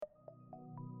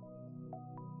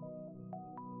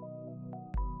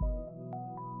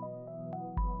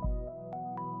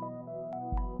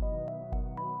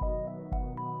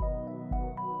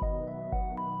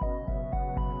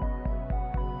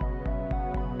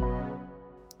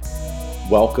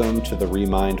Welcome to the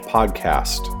Remind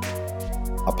Podcast,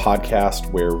 a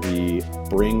podcast where we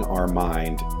bring our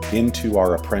mind into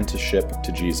our apprenticeship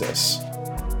to Jesus,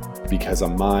 because a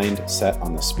mind set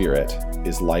on the Spirit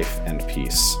is life and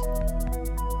peace.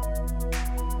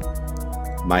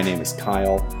 My name is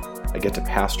Kyle. I get to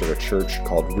pastor a church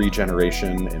called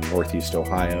Regeneration in Northeast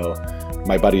Ohio.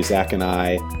 My buddy Zach and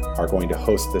I are going to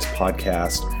host this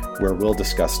podcast where we'll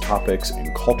discuss topics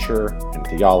in culture and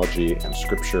theology and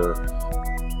scripture.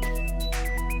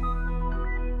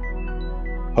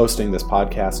 Hosting this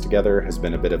podcast together has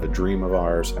been a bit of a dream of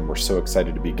ours, and we're so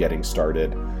excited to be getting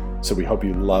started. So we hope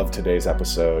you love today's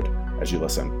episode as you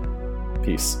listen.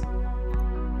 Peace.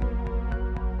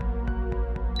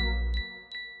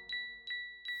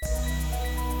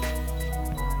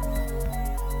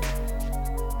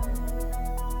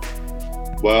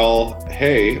 Well,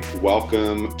 hey,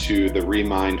 welcome to the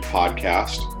Remind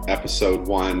Podcast, episode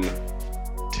 1,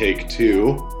 take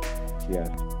 2. Yes.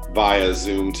 Via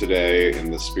Zoom today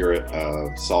in the spirit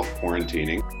of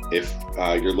self-quarantining. If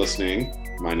you're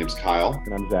listening, my name's Kyle.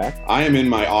 And I'm Zach. I am in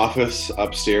my office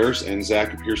upstairs, and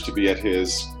Zach appears to be at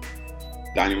his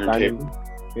dining room table.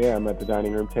 Yeah, I'm at the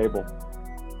dining room table.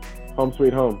 Home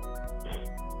sweet home.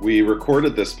 We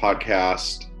recorded this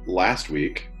podcast last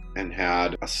week and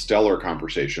had a stellar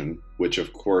conversation, which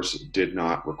of course did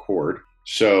not record.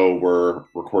 So we're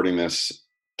recording this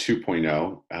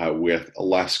 2.0 with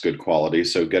less good quality.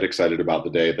 So get excited about the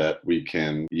day that we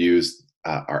can use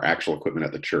our actual equipment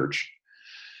at the church.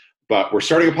 But we're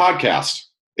starting a podcast.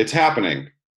 It's happening.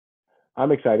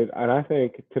 I'm excited. And I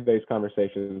think today's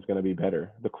conversation is going to be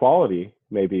better. The quality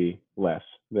may be less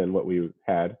than what we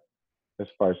had as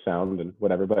far as sound and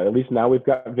whatever, but at least now we've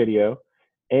got video,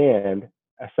 and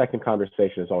a second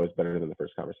conversation is always better than the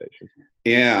first conversation.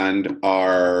 And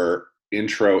our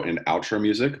intro and outro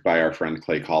music by our friend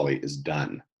Clay Colley is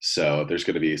done. So there's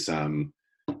going to be some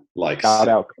shout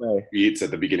out Clay beats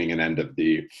at the beginning and end of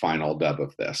the final dub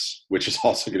of this, which is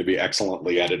also going to be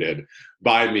excellently edited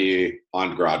by me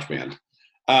on GarageBand.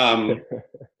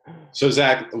 So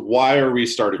Zach, why are we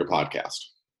starting a podcast?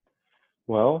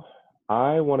 Well,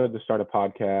 I wanted to start a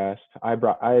podcast.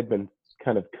 I had been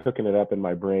kind of cooking it up in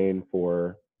my brain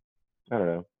for, I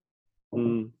don't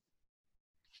know,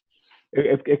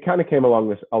 It kind of came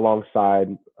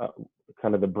alongside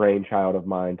kind of the brainchild of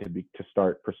mine to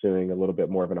start pursuing a little bit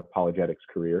more of an apologetics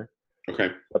career. Okay.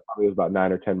 That probably was about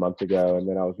 9 or 10 months ago. And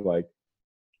then I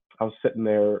was sitting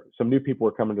there, some new people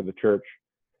were coming to the church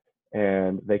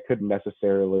and they couldn't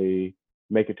necessarily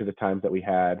make it to the times that we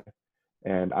had.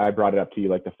 And I brought it up to you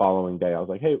like the following day. I was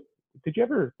like, hey, did you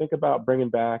ever think about bringing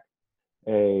back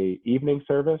a evening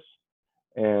service?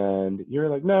 And you're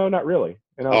like, no, not really.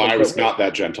 And I was not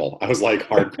that gentle. I was like,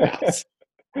 hard pass.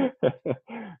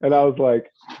 And I was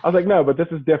like, no, but this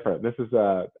is different. This is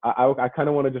I kind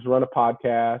of want to just run a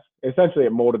podcast. Essentially,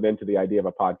 it molded into the idea of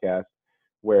a podcast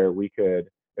where we could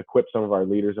equip some of our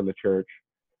leaders in the church,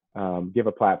 give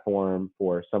a platform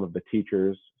for some of the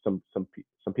teachers, some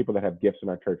people that have gifts in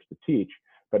our church to teach,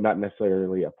 but not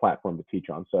necessarily a platform to teach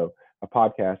on. So a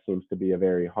podcast seems to be a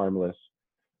very harmless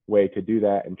way to do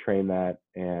that and train that.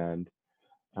 And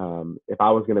if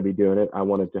I was going to be doing it, I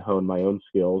wanted to hone my own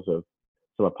skills of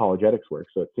some apologetics work.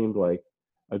 So it seemed like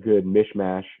a good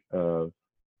mishmash of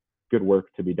good work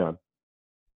to be done.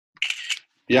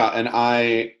 Yeah. And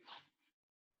I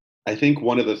think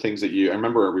one of the things that I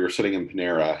remember we were sitting in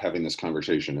Panera having this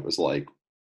conversation. It was like,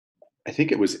 I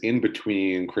think it was in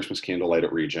between Christmas Candlelight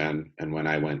at Regen and when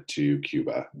I went to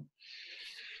Cuba.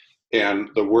 And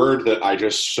the word that I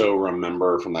just so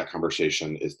remember from that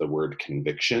conversation is the word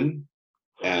conviction,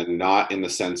 and not in the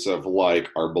sense of like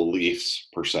our beliefs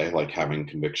per se, like having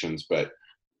convictions, but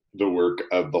the work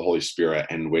of the Holy Spirit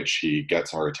in which he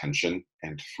gets our attention.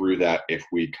 And through that, if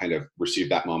we kind of receive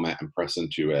that moment and press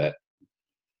into it,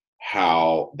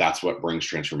 how that's what brings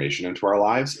transformation into our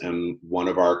lives. And one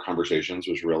of our conversations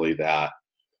was really that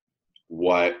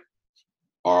what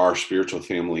our spiritual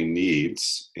family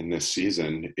needs in this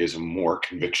season is more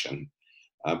conviction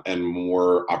and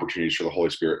more opportunities for the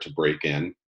Holy Spirit to break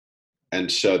in. And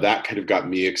so that kind of got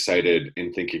me excited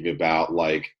in thinking about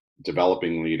like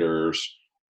developing leaders,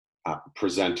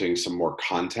 presenting some more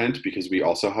content, because we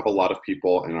also have a lot of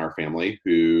people in our family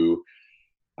who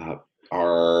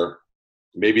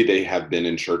maybe they have been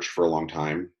in church for a long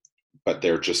time, but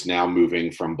they're just now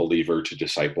moving from believer to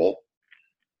disciple,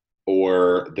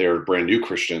 or they're brand new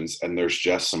Christians, and there's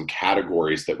just some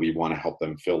categories that we want to help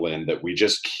them fill in that we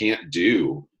just can't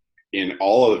do in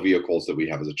all of the vehicles that we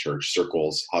have as a church: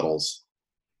 circles, huddles,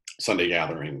 Sunday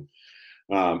gathering,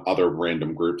 other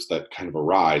random groups that kind of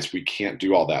arise. We can't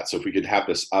do all that. So if we could have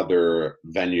this other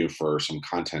venue for some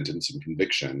content and some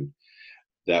conviction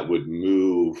that would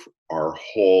move our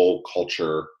whole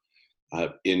culture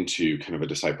into kind of a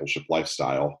discipleship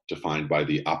lifestyle defined by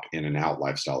the up, in, and out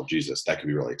lifestyle of Jesus, that could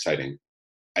be really exciting.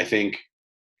 I think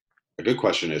a good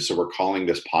question is, so we're calling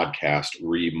this podcast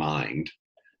Remind,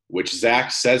 which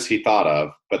Zach says he thought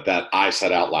of, but that I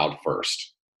said out loud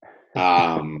first.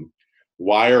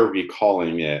 Why are we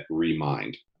calling it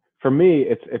Remind? For me,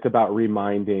 it's about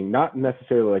reminding, not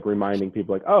necessarily like reminding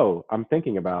people like, oh, I'm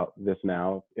thinking about this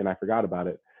now and I forgot about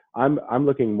it. I'm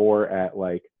looking more at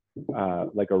like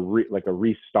a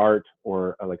restart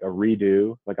or like a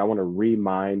redo. Like I want to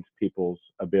remind people's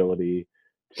ability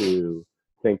to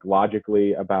think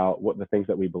logically about what the things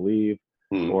that we believe,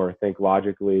 or think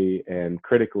logically and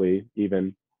critically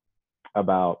even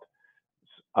about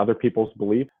other people's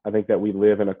beliefs. I think that we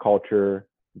live in a culture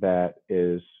that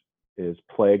is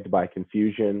plagued by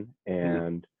confusion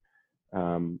and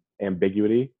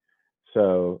ambiguity.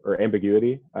 So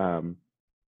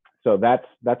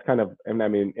that's kind of, and I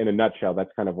mean, in a nutshell,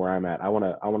 that's kind of where I'm at. I want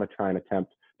to try and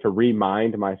attempt to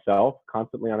remind myself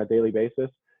constantly on a daily basis,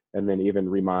 and then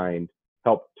even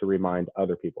help to remind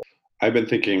other people. I've been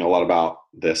thinking a lot about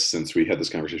this since we had this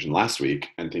conversation last week,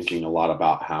 and thinking a lot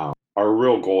about how our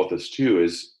real goal with this too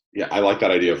is, I like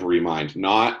that idea of remind,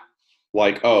 not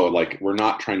like, we're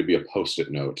not trying to be a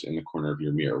Post-it note in the corner of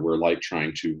your mirror. We're like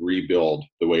trying to rebuild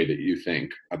the way that you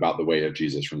think about the way of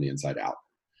Jesus from the inside out.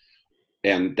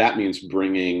 And that means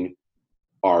bringing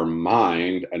our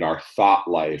mind and our thought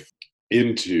life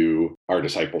into our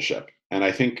discipleship. And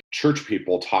I think church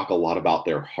people talk a lot about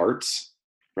their hearts,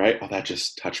 right? Oh, that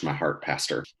just touched my heart,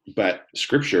 Pastor. But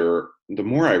Scripture, the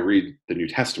more I read the New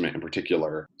Testament in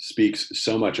particular, speaks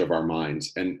so much of our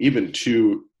minds. And even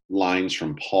 2 lines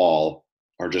from Paul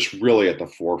are just really at the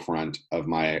forefront of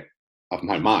my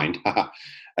mind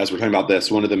as we're talking about this.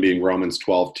 One of them being Romans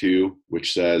 12:2,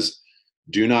 which says,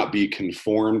 "Do not be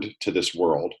conformed to this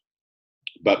world,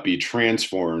 but be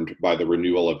transformed by the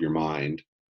renewal of your mind,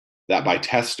 that by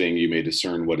testing you may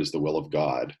discern what is the will of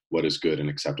God, what is good and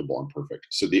acceptable and perfect."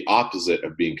 So the opposite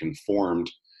of being conformed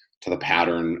to the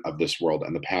pattern of this world,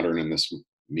 and the pattern in this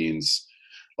means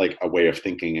like a way of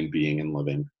thinking and being and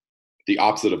living. The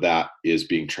opposite of that is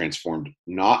being transformed,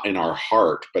 not in our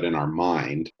heart, but in our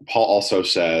mind. Paul also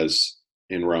says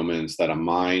in Romans that a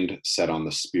mind set on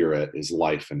the Spirit is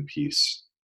life and peace.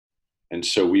 And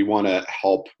so we want to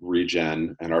help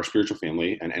Regen and our spiritual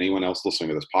family and anyone else listening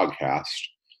to this podcast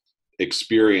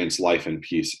experience life and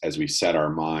peace as we set our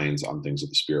minds on things of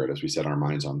the Spirit, as we set our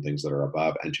minds on things that are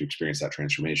above, and to experience that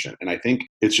transformation. And I think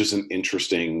it's just an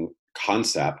interesting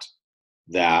concept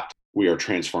that we are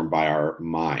transformed by our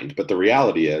mind. But the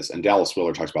reality is, and Dallas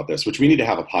Willard talks about this, which we need to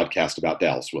have a podcast about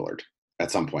Dallas Willard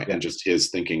at some point, and just his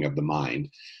thinking of the mind,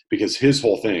 because his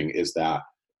whole thing is that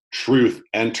truth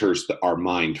enters our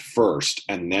mind first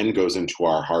and then goes into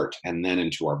our heart and then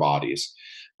into our bodies.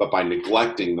 But by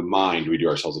neglecting the mind, we do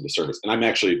ourselves a disservice. And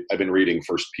I've been reading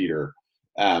 1 Peter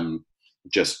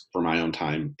just for my own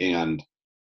time. And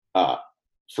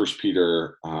 1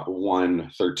 Peter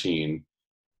 1:13,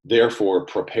 "Therefore,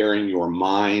 preparing your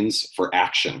minds for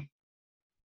action,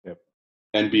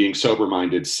 and being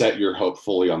sober-minded, set your hope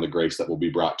fully on the grace that will be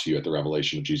brought to you at the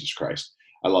revelation of Jesus Christ."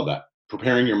 I love that.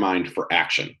 Preparing your mind for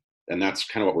action. And that's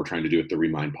kind of what we're trying to do with the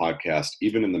Remind podcast,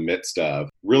 even in the midst of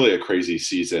really a crazy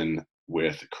season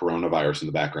with coronavirus in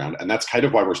the background. And that's kind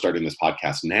of why we're starting this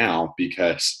podcast now,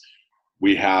 because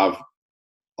we have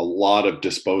a lot of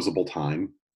disposable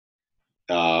time,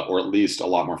 or at least a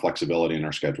lot more flexibility in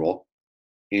our schedule.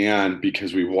 And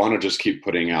because we want to just keep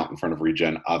putting out in front of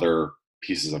Regen other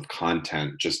pieces of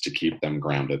content just to keep them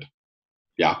grounded.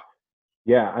 Yeah.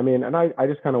 I mean, and I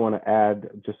just kind of want to add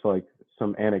just like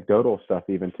some anecdotal stuff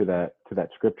even to that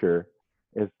scripture,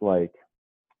 is like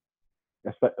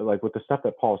with the stuff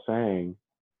that Paul's saying,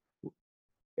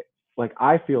 like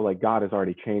I feel like God has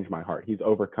already changed my heart. He's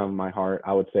overcome my heart.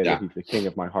 I would say that he's the king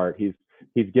of my heart.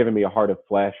 He's given me a heart of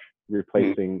flesh,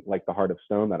 replacing like the heart of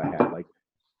stone that I had. Like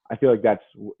I feel like that's,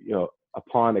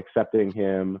 upon accepting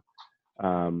him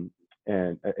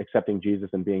and accepting Jesus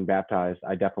and being baptized,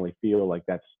 I definitely feel like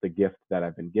that's the gift that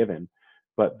I've been given.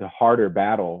 But the harder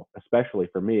battle, especially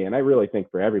for me, and I really think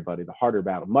for everybody, the harder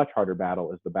battle, much harder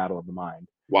battle, is the battle of the mind.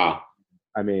 Wow.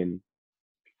 I mean,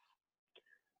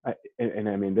 I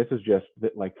mean, this is just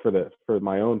like for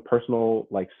my own personal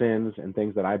like sins and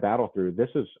things that I battle through. This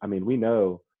is, I mean, we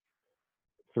know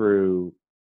through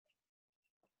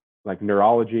like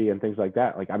neurology and things like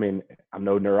that. Like, I mean, I'm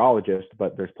no neurologist,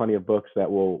 but there's plenty of books that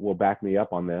will back me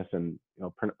up on this, and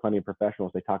plenty of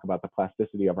professionals. They talk about the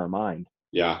plasticity of our mind,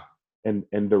 Yeah. and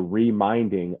the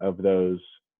reminding of those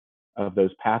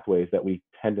pathways that we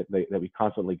that we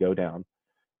constantly go down.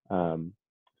 Um,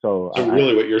 so So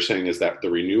really what you're saying is that the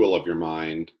renewal of your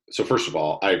mind. So first of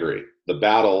all, I agree. The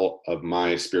battle of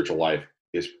my spiritual life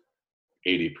is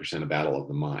 80% a battle of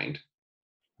the mind.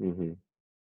 mm-hmm.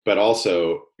 But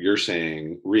also you're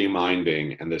saying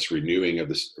reminding and this renewing of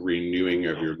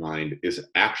your mind is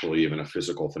actually even a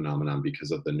physical phenomenon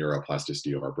because of the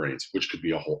neuroplasticity of our brains, which could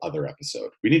be a whole other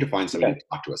episode. We need to find somebody to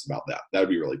talk to us about that. That would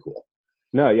be really cool.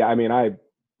 No, yeah, I mean, I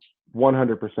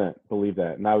 100% believe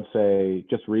that. And I would say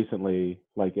just recently,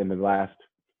 like in the last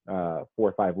 4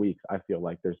 or 5 weeks, I feel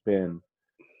like there's been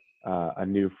a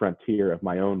new frontier of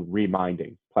my own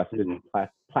reminding,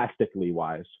 plastically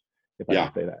wise, if I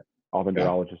can say that. All the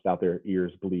neurologists out there,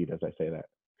 ears bleed as I say that.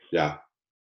 Yeah.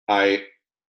 I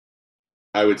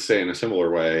would say in a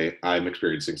similar way, I'm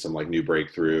experiencing some like new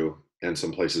breakthrough in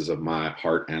some places of my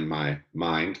heart and my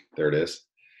mind. There it is.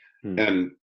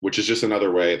 And which is just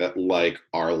another way that like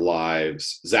our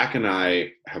lives, Zach and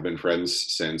I have been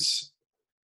friends since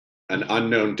an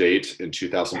unknown date in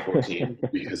 2014,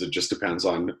 because it just depends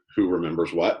on who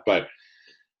remembers what, but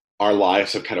our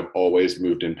lives have kind of always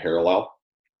moved in parallel.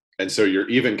 And so you're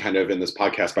even kind of in this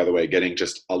podcast, by the way, getting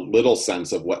just a little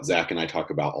sense of what Zach and I talk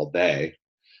about all day.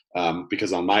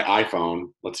 Because on my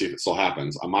iPhone, let's see if it still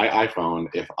happens. On my iPhone,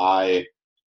 if I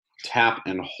tap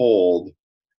and hold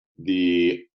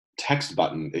the text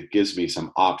button, it gives me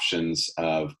some options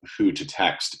of who to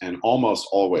text, and almost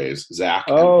always Zach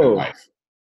and my wife.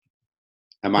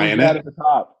 Am I in it? At the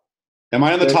top. Am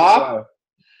I on the top?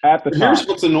 At the top. Here's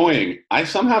what's annoying. I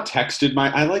somehow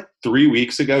I like 3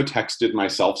 weeks ago texted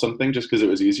myself something just because it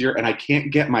was easier, and I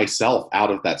can't get myself out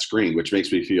of that screen, which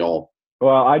makes me feel.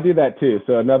 Well, I do that too.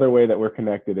 So another way that we're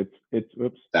connected, it's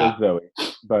there's Zoe,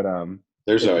 but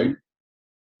there's Zoe.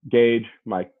 Gage,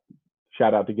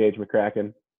 shout out to Gage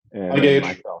McCracken, and Gage.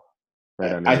 myself.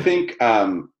 Right. I think,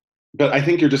 but I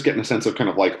think you're just getting a sense of kind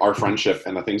of like our friendship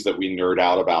and the things that we nerd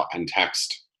out about and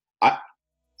text.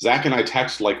 Zach and I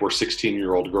text like we're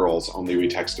 16-year-old girls, only we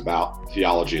text about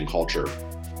theology and culture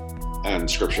and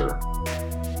scripture.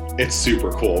 It's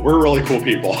super cool. We're really cool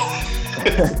people.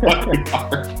 It's what we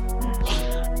are.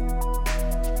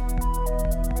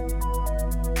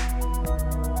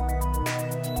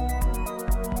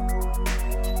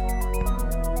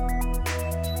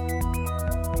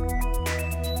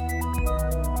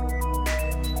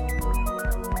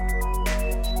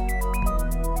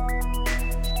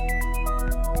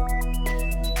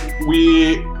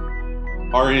 We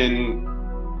are in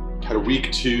kind of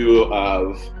week 2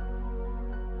 of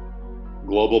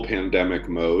global pandemic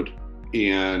mode.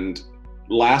 And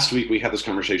last week we had this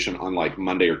conversation on like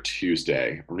Monday or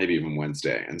Tuesday, or maybe even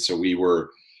Wednesday. And so we were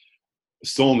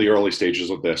still in the early stages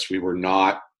of this. We were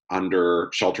not under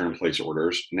shelter-in-place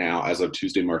orders. Now, as of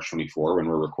Tuesday, March 24, when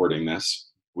we're recording this,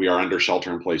 we are under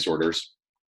shelter-in-place orders.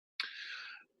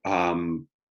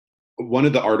 One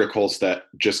of the articles that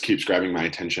just keeps grabbing my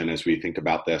attention as we think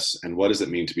about this, and what does it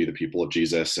mean to be the people of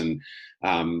Jesus? And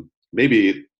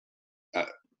maybe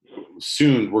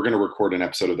soon we're going to record an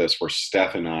episode of this where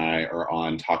Steph and I are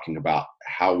on talking about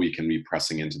how we can be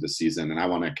pressing into the season. And I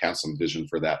want to cast some vision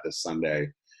for that this Sunday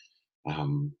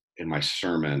in my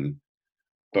sermon.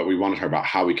 But we want to talk about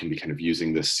how we can be kind of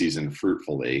using this season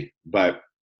fruitfully. But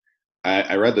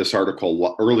I read this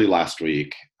article early last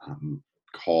week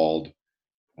called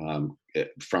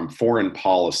From Foreign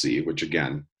Policy, which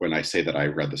again, when I say that I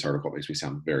read this article, it makes me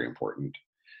sound very important.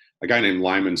 A guy named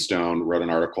Lyman Stone wrote an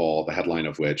article, the headline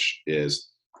of which is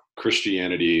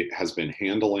Christianity has been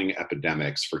handling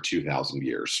epidemics for 2,000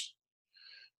 years,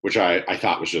 which I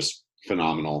thought was just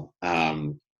phenomenal.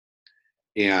 And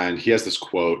he has this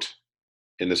quote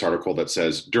in this article that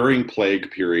says, during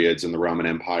plague periods in the Roman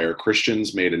Empire,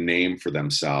 Christians made a name for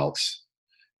themselves.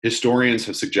 Historians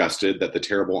have suggested that the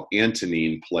terrible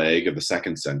Antonine plague of the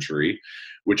 2nd century,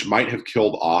 which might have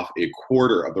killed off a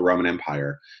quarter of the Roman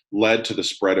Empire, led to the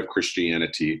spread of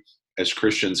Christianity as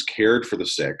Christians cared for the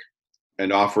sick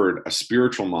and offered a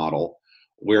spiritual model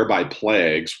whereby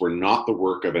plagues were not the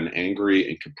work of an angry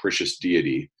and capricious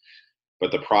deity,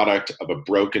 but the product of a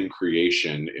broken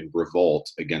creation in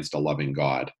revolt against a loving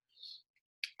God.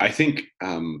 I think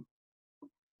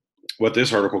what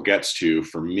this article gets to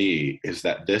for me is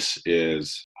that this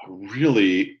is a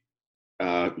really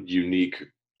unique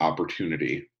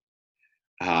opportunity.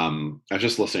 I was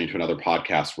just listening to another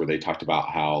podcast where they talked about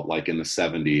how, like in the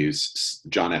 70s,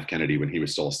 John F. Kennedy, when he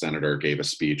was still a senator, gave a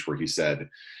speech where he said,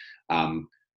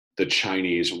 the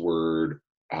Chinese word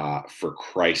for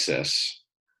crisis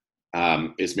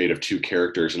is made of two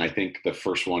characters. And I think the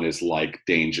first one is like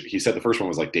danger. He said the first one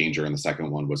was like danger, and the second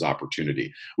one was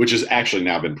opportunity, which has actually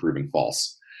now been proven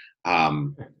false.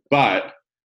 But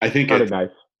I think Sounded nice.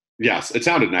 Yes, it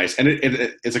sounded nice. And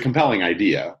it's a compelling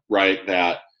idea, right?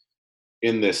 That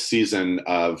in this season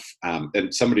of,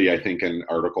 and somebody, I think, in an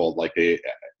article, like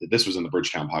this was in the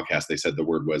Bridgetown podcast, they said the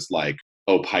word was like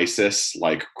opisis,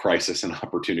 like crisis and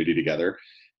opportunity together.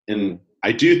 And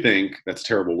I do think that's a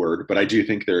terrible word, but I do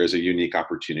think there is a unique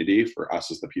opportunity for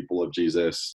us as the people of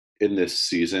Jesus in this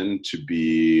season to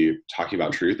be talking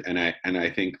about truth. And I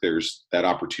think there's that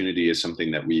opportunity is something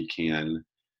that we can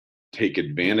take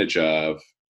advantage of.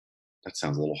 That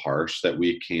sounds a little harsh, that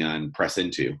we can press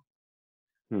into.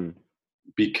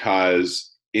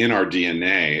 Because in our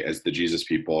DNA as the Jesus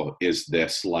people is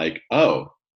this like,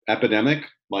 oh, epidemic,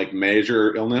 like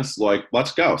major illness, like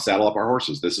let's go, saddle up our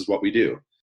horses. This is what we do.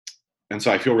 And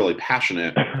so I feel really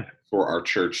passionate for our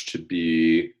church to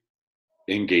be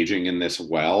engaging in this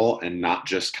well, and not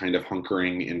just kind of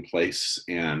hunkering in place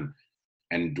and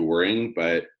enduring,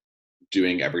 but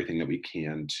doing everything that we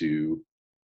can to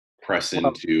press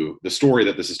into the story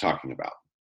that this is talking about.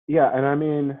 Yeah, and I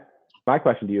mean, my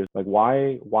question to you is like,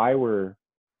 why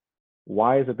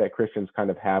is it that Christians kind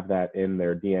of have that in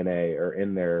their DNA or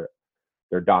in their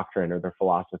doctrine or their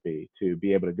philosophy to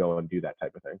be able to go and do that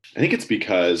type of thing? I think it's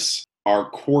because our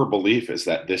core belief is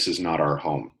that this is not our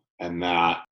home, and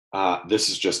that this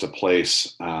is just a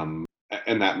place, and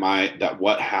that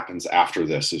what happens after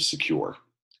this is secure.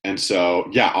 And so,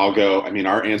 yeah, I'll go. I mean,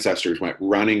 our ancestors went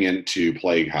running into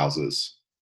plague houses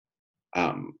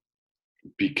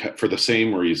because, for the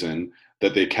same reason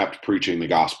that they kept preaching the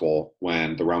gospel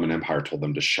when the Roman Empire told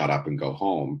them to shut up and go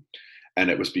home. And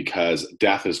it was because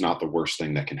death is not the worst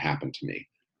thing that can happen to me.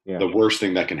 Yeah. The worst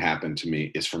thing that can happen to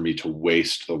me is for me to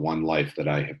waste the one life that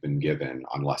I have been given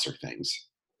on lesser things.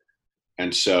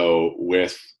 And so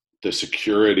with the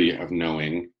security of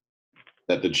knowing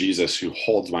that the Jesus who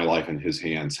holds my life in his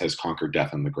hands has conquered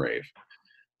death and the grave,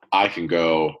 I can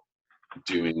go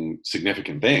doing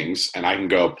significant things, and I can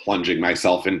go plunging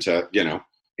myself into,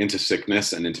 into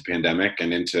sickness and into pandemic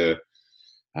and into,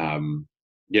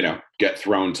 get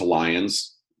thrown to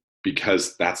lions,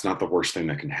 because that's not the worst thing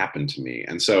that can happen to me.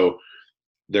 And so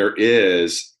there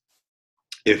is,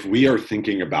 if we are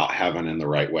thinking about heaven in the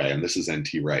right way, and this is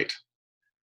N.T. Wright,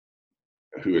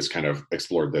 who has kind of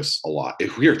explored this a lot.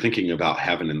 If we are thinking about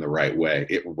heaven in the right way,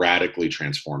 it radically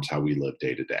transforms how we live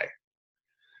day to day.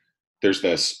 There's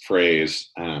this phrase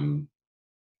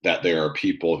that there are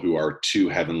people who are too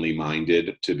heavenly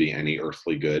minded to be any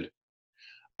earthly good.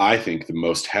 I think the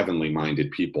most heavenly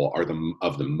minded people are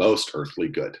of the most earthly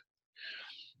good.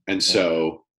 And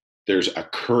so there's a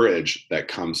courage that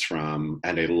comes from,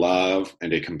 and a love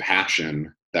and a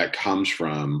compassion that comes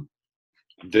from,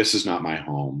 this is not my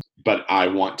home, but I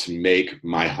want to make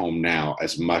my home now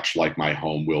as much like my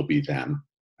home will be then,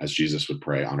 as Jesus would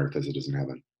pray, on earth as it is in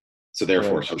heaven. So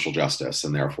therefore, social justice,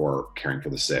 and therefore caring for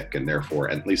the sick, and therefore,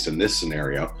 at least in this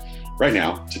scenario, right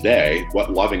now, today,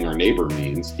 what loving our neighbor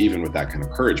means, even with that kind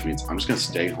of courage, means I'm just going to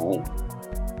stay home.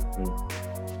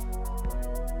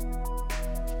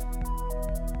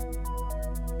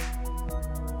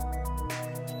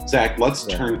 Zach, let's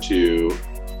turn to,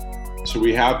 so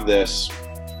we have this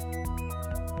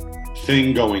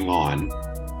thing going on,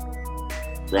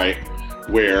 right?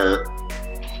 Where,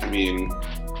 I mean,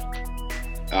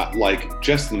 like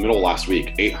just in the middle of last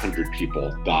week, 800 people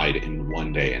died in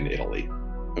one day in Italy.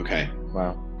 Okay.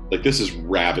 Wow. Like, this is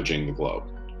ravaging the globe.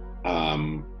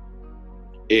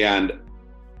 And,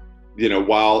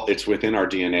 while it's within our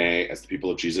DNA as the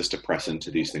people of Jesus to press into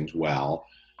these things well,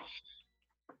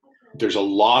 there's a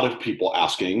lot of people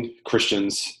asking,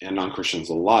 Christians and non-Christians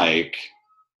alike,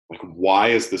 like, why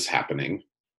is this happening?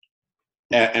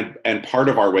 And part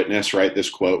of our witness, right, this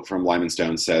quote from Lyman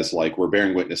Stone says, like, we're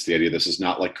bearing witness to the idea this is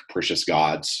not like capricious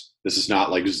gods. This is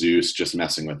not like Zeus just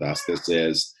messing with us. This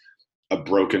is a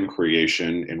broken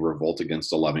creation in revolt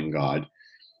against a loving God.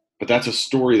 But that's a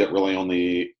story that really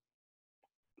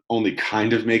only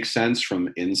kind of makes sense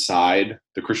from inside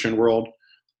the Christian world.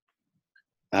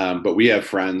 But we have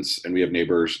friends and we have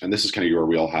neighbors, and this is kind of your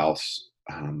wheelhouse,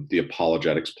 the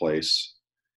apologetics place,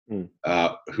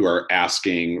 who are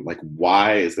asking, like,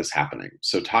 why is this happening?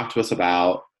 So talk to us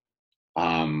about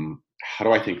how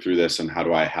do I think through this, and how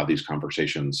do I have these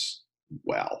conversations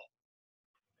well?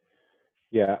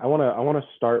 Yeah, I want to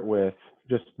start with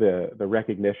just the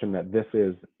recognition that this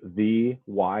is the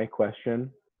why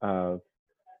question of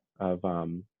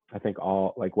I think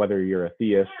all, like, whether you're a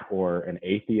theist or an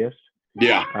atheist.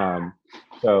 Yeah.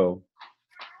 So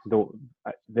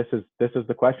this is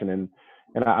the question, and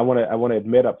I want to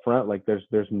admit up front, like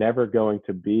there's never going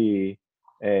to be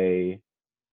a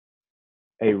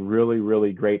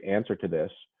really great answer to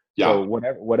this. So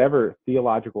Yeah. whatever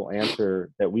theological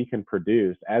answer that we can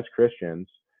produce as Christians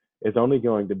is only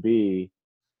going to be,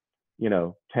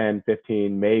 10,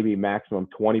 15, maybe maximum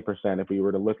 20%. If we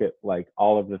were to look at like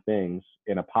all of the things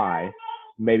in a pie,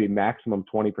 maybe maximum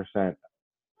 20%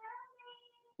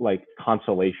 like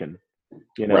consolation.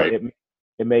 Right.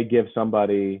 It may give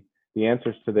somebody the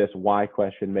answers to this why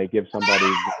question, may give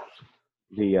somebody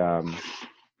the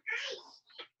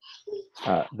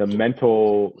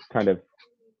mental kind of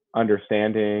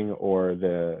understanding, or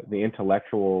the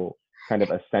intellectual kind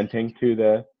of assenting to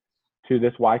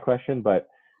this why question, but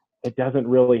it doesn't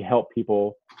really help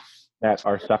people that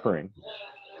are suffering.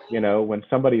 When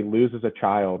somebody loses a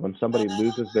child, when somebody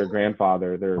loses their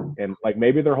grandfather, and like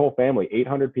maybe their whole family,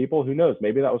 800 people, who knows,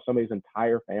 maybe that was somebody's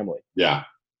entire family. Yeah.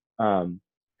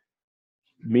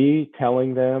 Me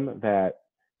telling them that,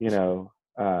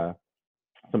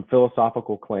 some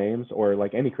philosophical claims, or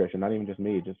like any Christian, not even just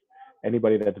me, just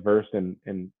anybody that's versed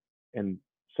in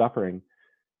suffering,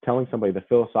 telling somebody the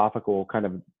philosophical kind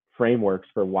of frameworks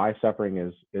for why suffering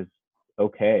is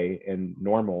okay and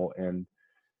normal and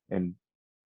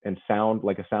sound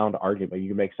like a sound argument. You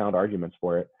can make sound arguments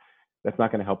for it. That's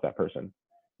not going to help that person.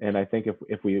 And I think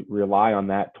if we rely on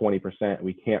that 20%,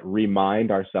 we can't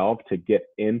remind ourselves to get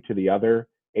into the other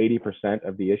 80%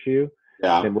 of the issue.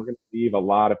 Yeah. Then we're going to leave a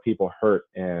lot of people hurt,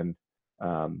 and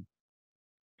we're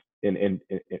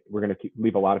going to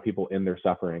leave a lot of people in their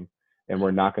suffering, and we're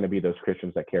not going to be those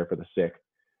Christians that care for the sick.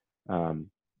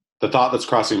 The thought that's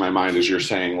crossing my mind is you're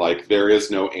saying like there is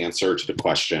no answer to the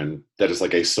question that is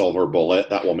like a silver bullet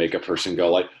that will make a person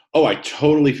go like, oh, I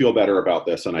totally feel better about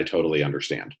this and I totally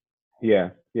understand. Yeah,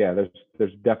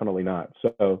 there's definitely not.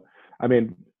 So I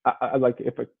mean, I like,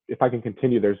 if I can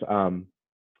continue, there's the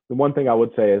one thing I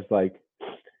would say is like,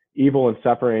 evil and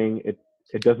suffering, it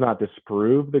does not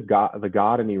disprove the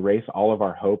God and erase all of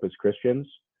our hope as Christians.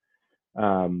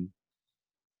 The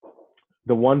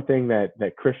one thing that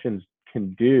Christians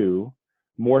can do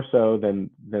more so than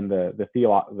the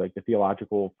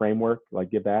theological framework,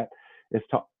 like give that, is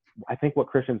to, I think what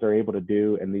Christians are able to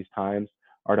do in these times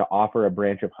are to offer a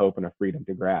branch of hope and a freedom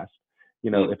to grasp.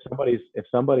 If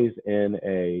somebody's in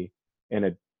a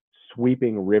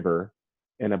sweeping river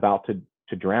and about to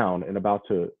drown, and about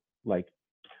to, like,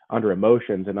 under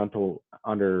emotions and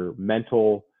under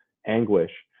mental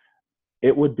anguish,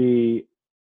 it would be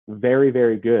very,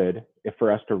 very good if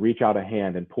for us to reach out a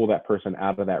hand and pull that person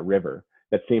out of that river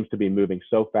that seems to be moving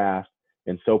so fast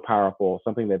and so powerful,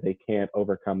 something that they can't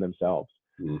overcome themselves.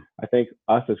 I think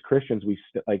us as Christians, we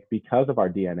like, because of our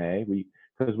DNA,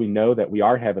 because we know that we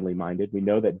are heavenly minded, we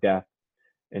know that death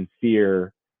and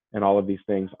fear and all of these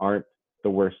things aren't the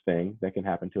worst thing that can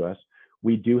happen to us.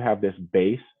 We do have this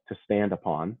base to stand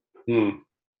upon,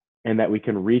 and that we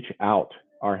can reach out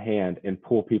our hand and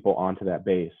pull people onto that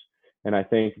base. And I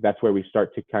think that's where we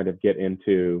start to kind of get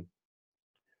into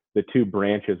the two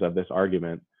branches of this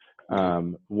argument.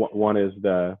 One is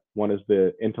the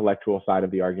intellectual side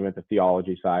of the argument, the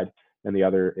theology side, and the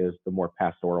other is the more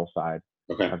pastoral side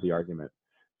of the argument.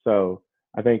 So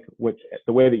I think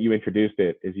the way that you introduced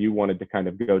it is you wanted to kind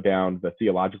of go down the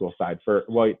theological side first.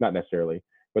 Well, not necessarily,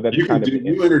 but that's you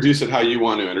introduce it how you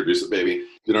want to introduce it, baby.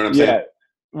 You know what I'm saying? Yeah.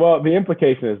 Well, the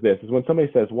implication is this: is when somebody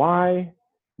says, "Why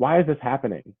is this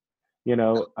happening?"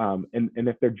 And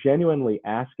if they're genuinely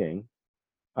asking,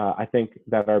 I think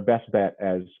that our best bet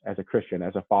as a Christian,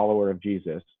 as a follower of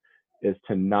Jesus, is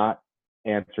to not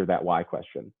answer that why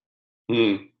question.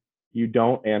 You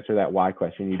don't answer that why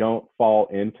question. You don't fall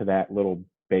into that little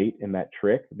bait and that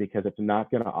trick, because it's not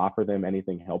going to offer them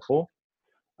anything helpful.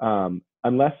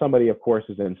 Unless somebody, of course,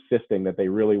 is insisting that they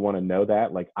really want to know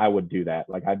that. Like, I would do that.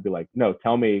 Like, I'd be like, no,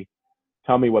 tell me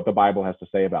what the Bible has to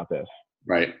say about this.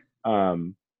 Right.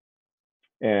 And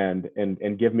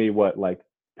give me what, like,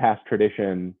 past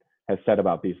tradition has said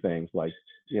about these things. Like,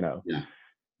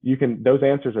 you can, those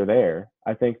answers are there.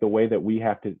 I think the way that we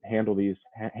have to handle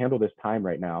this time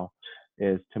right now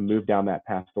is to move down that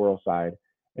pastoral side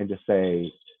and just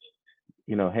say,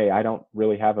 hey, I don't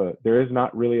really there is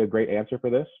not really a great answer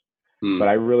for this, but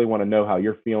I really want to know how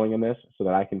you're feeling in this so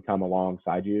that I can come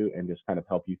alongside you and just kind of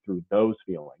help you through those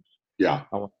feelings. Yeah.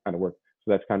 I want to kind of work.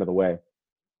 So that's kind of the way.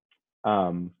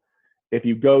 If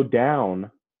you go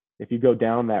down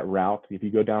that route, if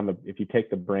you take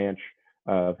the branch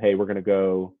of, hey, we're going to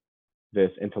go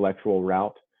this intellectual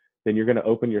route, then you're going to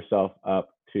open yourself up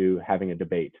to having a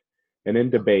debate. And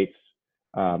in debates,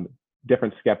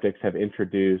 different skeptics have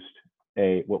introduced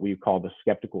what we call the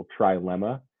skeptical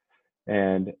trilemma,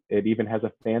 And it even has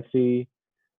a fancy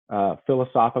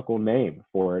philosophical name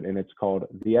for it, and it's called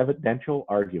the evidential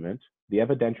argument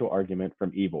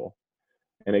from evil.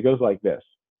 And it goes like this.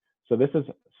 So this is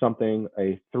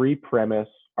a three premise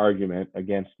argument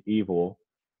against evil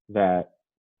that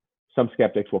some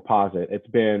skeptics will posit. It's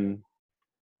been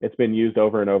used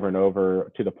over and over and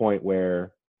over to the point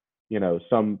where,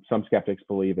 some skeptics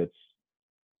believe it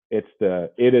is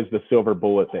the silver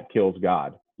bullet that kills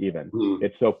God. Even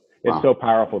it's so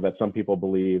powerful that some people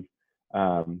believe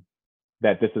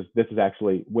that this is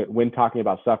actually, when talking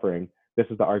about suffering, this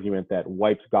is the argument that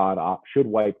should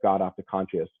wipe God off the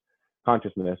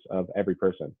consciousness of every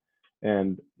person.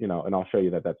 And and I'll show you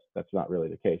that that's not really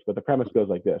the case. But the premise goes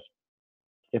like this: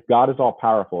 if God is all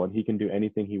powerful and he can do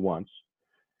anything he wants,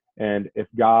 and if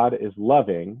God is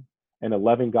loving, and a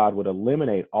loving God would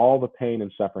eliminate all the pain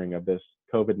and suffering of this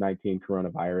COVID-19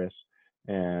 coronavirus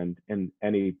and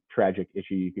any tragic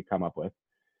issue you could come up with,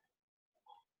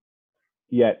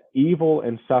 yet evil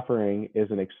and suffering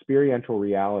is an experiential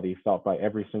reality felt by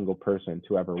every single person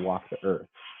to ever walk the earth.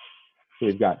 So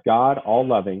we've got God all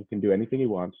loving, can do anything he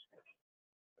wants.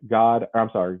 God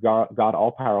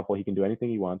all powerful, he can do anything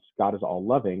he wants. God is all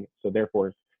loving, so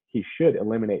therefore he should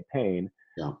eliminate pain.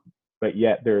 Yeah. But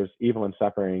yet there's evil and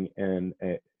suffering and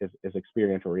is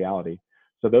experiential reality.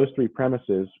 So those three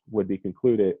premises would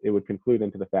conclude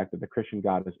into the fact that the Christian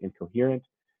God is incoherent,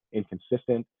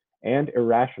 inconsistent, and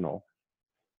irrational.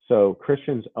 So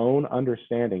Christians' own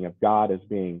understanding of God as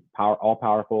being all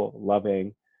powerful,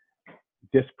 loving,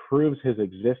 disproves his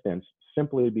existence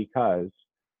simply because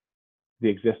the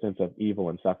existence of evil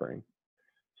and suffering.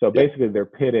 So basically they're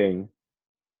pitting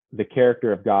the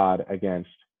character of God against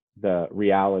the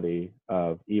reality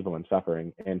of evil and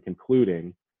suffering, and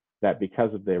concluding that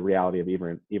because of the reality of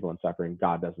evil and suffering,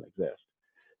 God doesn't exist.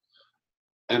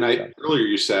 And earlier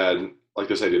you said, like,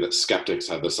 this idea that skeptics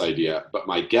have this idea, but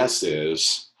my guess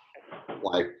is,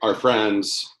 like, our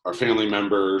friends, our family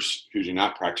members who do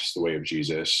not practice the way of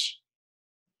Jesus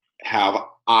have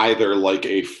either like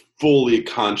a fully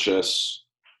conscious,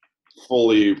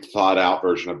 fully thought out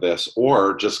version of this,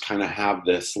 or just kind of have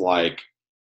this like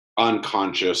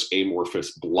unconscious,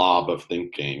 amorphous blob of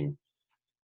thinking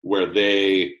where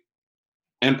they,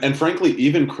 and frankly,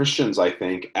 even Christians, I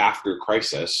think, after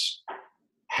crisis,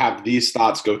 have these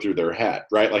thoughts go through their head,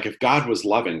 right? Like, if God was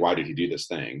loving, why did he do this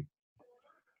thing?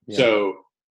 Yeah. So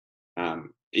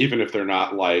even if they're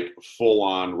not like full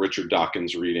on Richard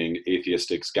Dawkins reading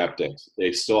atheistic skeptics,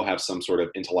 they still have some sort of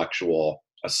intellectual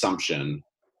assumption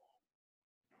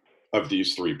of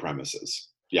these three premises.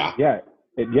 Yeah. Yeah.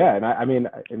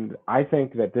 And I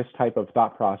think that this type of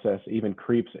thought process even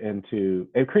creeps into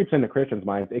Christians'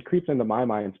 minds. It creeps into my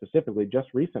mind specifically just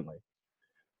recently.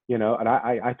 And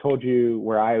I told you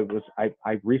where I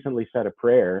recently said a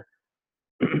prayer.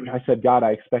 I said, God,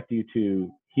 I expect you to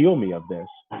heal me of this.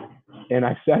 And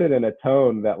I said it in a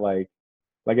tone that like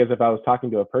as if I was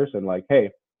talking to a person, like,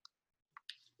 hey,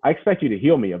 I expect you to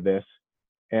heal me of this.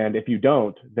 And if you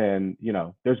don't, then,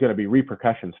 there's going to be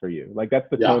repercussions for you. Like, that's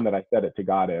the tone that I said it to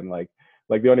God in. Like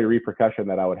the only repercussion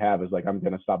that I would have is like, I'm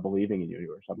going to stop believing in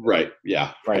you or something. Right.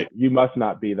 Yeah. Right. You must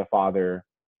not be the father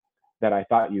that I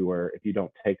thought you were if you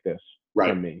don't take this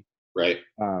from me. Right.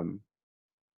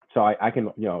 So I can,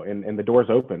 and the door's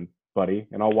open, buddy,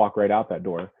 and I'll walk right out that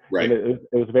door. Right. And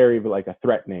it was very like a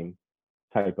threatening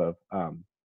type of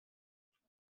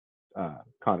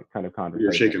kind of conversation.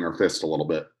 You're shaking our fist a little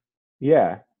bit.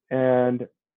 Yeah. And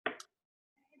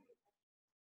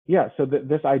yeah, so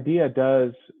this idea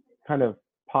does kind of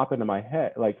pop into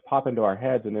our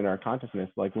heads and in our consciousness,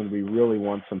 like when we really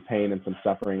want some pain and some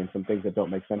suffering and some things that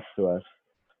don't make sense to us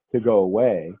to go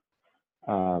away.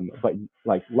 But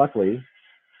like, luckily,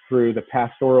 through the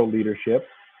pastoral leadership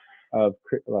of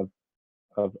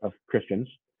Christians,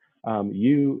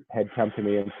 you had come to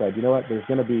me and said, you know what, there's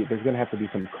going to have to be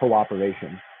some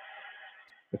cooperation.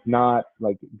 It's not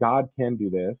like God can do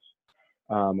this,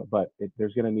 but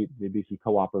there's going to need to be some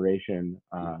cooperation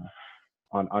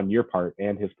on your part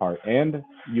and his part, and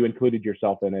you included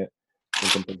yourself in it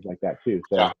and some things like that too.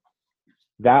 So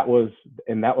that was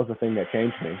the thing that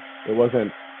changed me. It was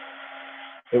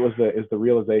the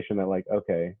realization that, like,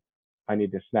 okay, I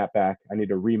need to snap back. I need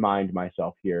to remind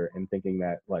myself here, and thinking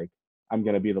that, like, I'm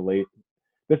going to be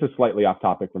this is slightly off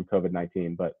topic from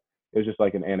COVID-19, but it was just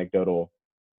like an anecdotal,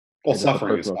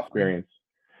 suffering personal experience.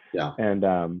 Yeah.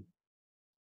 And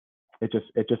it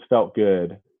just felt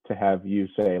good to have you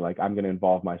say, like, I'm going to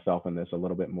involve myself in this a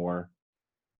little bit more,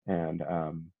 and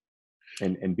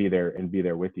be there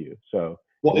with you. So,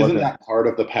 well, isn't that part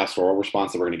of the pastoral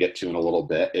response that we're going to get to in a little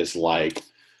bit, is like,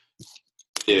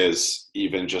 is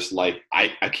even just like, I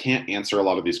can't answer a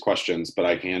lot of these questions, but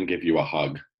I can give you a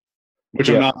hug, which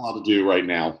I'm not allowed to do right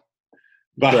now.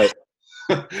 But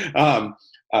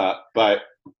but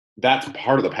that's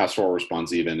part of the pastoral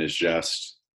response. Even is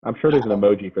just, I'm sure there's an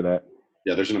emoji for that.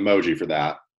 Yeah, there's an emoji for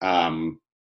that.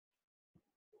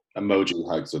 Emoji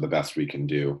hugs are the best we can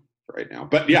do right now.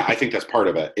 But yeah, I think that's part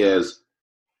of it. Is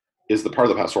the part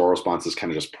of the pastoral response is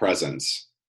kind of just presence,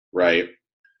 right?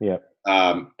 Yeah.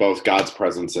 Both God's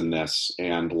presence in this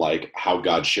and like how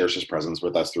God shares his presence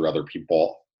with us through other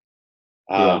people.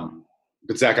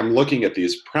 But Zach, I'm looking at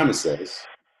these premises.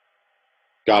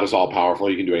 God is all powerful.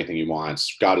 He can do anything he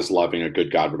wants. God is loving.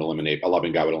 A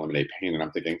loving God would eliminate pain. And I'm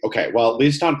thinking, okay, well, at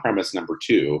least on premise number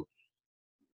 2,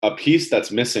 a piece that's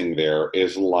missing there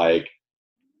is like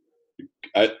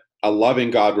a loving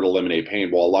God would eliminate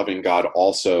pain. Well, a loving God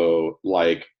also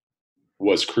like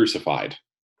was crucified,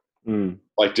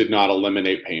 like did not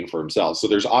eliminate pain for himself. So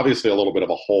there's obviously a little bit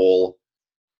of a hole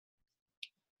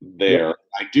there. Yep.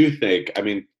 I do think, I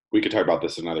mean, we could talk about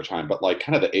this another time, but like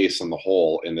kind of the ace in the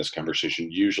hole in this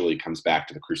conversation usually comes back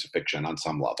to the crucifixion on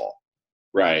some level,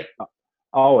 right?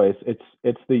 Always.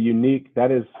 It's the unique,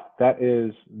 that is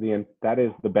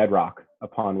the bedrock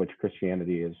upon which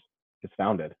Christianity is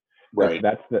founded. Right.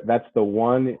 That's the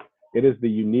one, it is the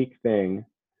unique thing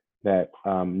that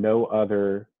no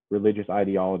other religious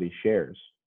ideology shares.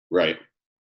 Right.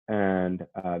 And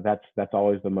that's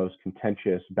always the most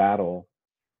contentious battle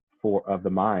of the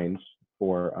minds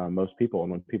for most people.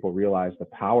 And when people realize the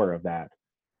power of that,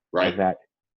 right?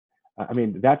 I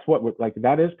mean, that's what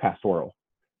that is pastoral.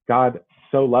 God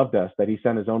so loved us that he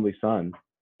sent his only son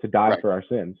to die for our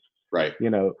sins. Right. You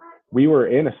know, we were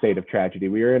in a state of tragedy.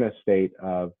 We were in a state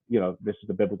of, this is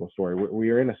the biblical story.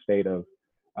 We were in a state of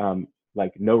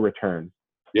like no return.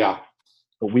 Yeah.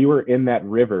 But we were in that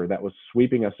river that was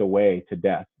sweeping us away to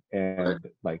death and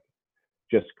like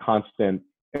just constant,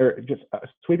 just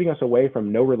sweeping us away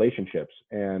from no relationships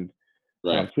and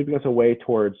sweeping us away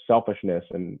towards selfishness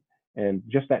and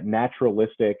just that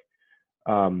naturalistic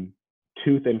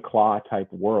tooth and claw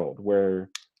type world where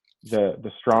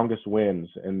the strongest wins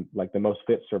and like the most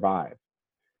fit survive.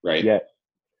 Right. Yet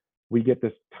we get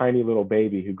this tiny little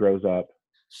baby who grows up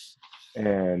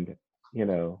and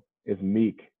is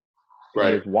meek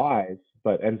and is wise,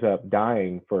 but ends up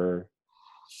dying for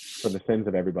the sins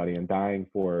of everybody and dying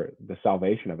for the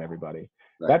salvation of everybody.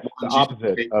 That's the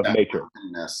opposite of nature.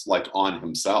 Like on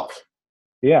himself.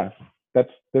 Yeah.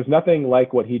 There's nothing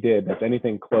like what he did that's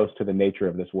anything close to the nature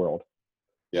of this world.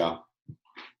 Yeah.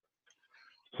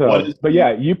 So, but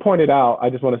yeah, you pointed out, I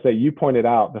just want to say, you pointed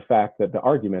out the fact that the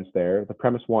arguments there, the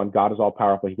premise 1, God is all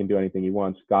powerful. He can do anything he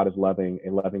wants. God is loving. A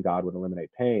loving God would eliminate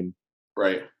pain.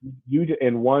 Right. You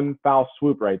in one foul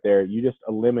swoop right there, you just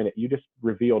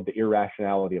revealed the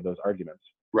irrationality of those arguments.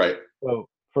 Right. So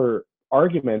for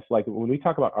arguments, like when we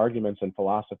talk about arguments in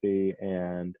philosophy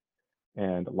and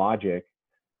logic,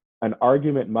 an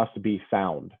argument must be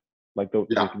sound. Like the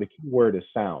key word is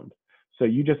sound. So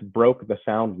you just broke the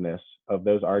soundness of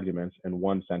those arguments in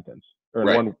one sentence, or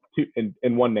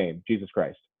in one name, Jesus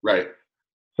Christ. Right.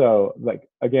 So like,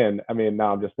 again, I mean,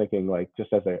 now I'm just thinking like,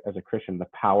 just as a Christian, the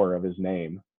power of his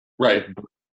name. Right.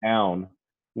 Down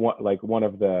what's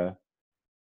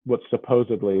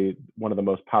supposedly one of the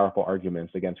most powerful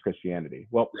arguments against Christianity.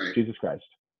 Well, Jesus Christ.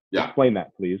 Yeah. Explain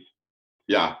that, please.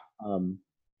 Yeah.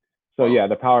 So yeah,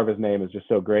 the power of his name is just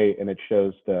so great, and it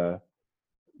shows the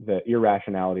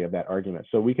irrationality of that argument.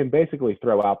 So we can basically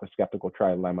throw out the skeptical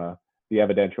trilemma, the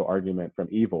evidential argument from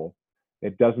evil.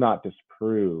 It does not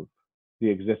disprove the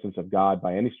existence of God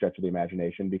by any stretch of the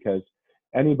imagination, because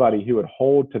anybody who would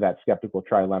hold to that skeptical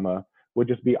trilemma would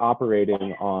just be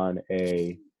operating on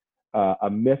a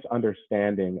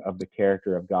misunderstanding of the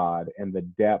character of God and the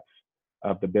depth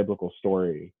of the biblical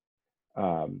story.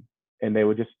 And they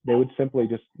would simply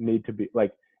just need to be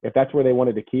like, if that's where they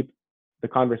wanted to keep the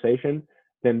conversation,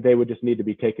 then they would just need to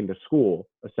be taken to school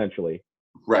essentially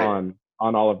on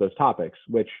all of those topics,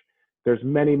 which there's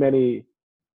many, many,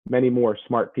 many more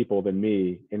smart people than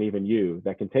me and even you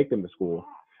that can take them to school.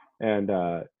 And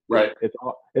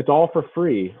it's all for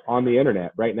free on the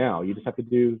internet right now. You just have to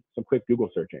do some quick Google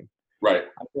searching. Right.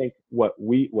 I think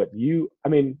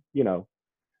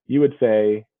you would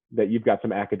say that you've got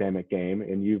some academic game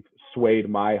and you've swayed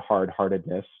my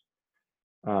hard-heartedness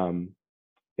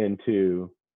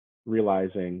into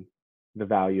realizing the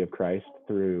value of Christ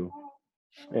through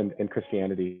and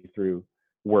Christianity through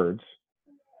words.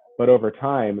 But over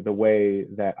time, the way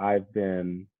that I've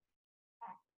been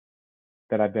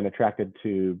attracted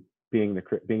to being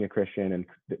a Christian and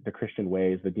the Christian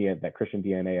ways, that Christian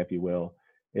DNA, if you will,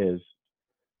 is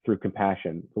through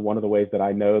compassion. So one of the ways that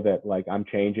I know that like I'm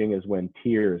changing is when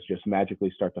tears just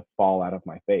magically start to fall out of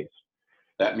my face.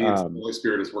 That means the Holy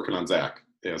Spirit is working on Zach.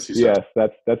 Yes,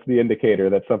 that's the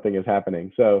indicator that something is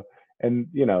happening. So, and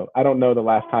I don't know the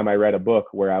last time I read a book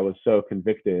where I was so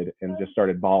convicted and just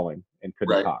started bawling and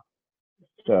couldn't talk.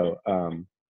 So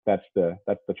that's the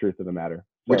truth of the matter.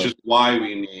 Which is why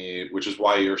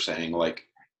you're saying like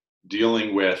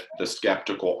dealing with the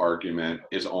skeptical argument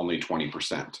is only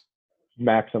 20%.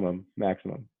 Maximum.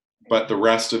 But the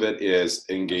rest of it is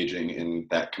engaging in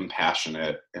that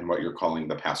compassionate and what you're calling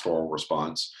the pastoral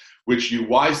response, which you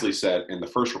wisely said in the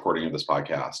first recording of this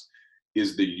podcast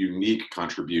is the unique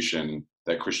contribution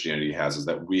that Christianity has, is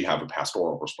that we have a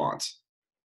pastoral response.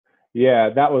 Yeah,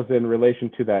 that was in relation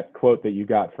to that quote that you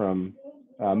got from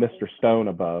Mr. Stone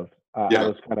above. I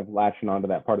was kind of latching onto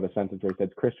that part of the sentence where he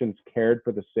said Christians cared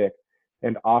for the sick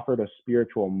and offered a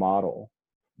spiritual model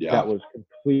that was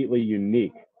completely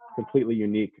unique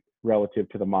relative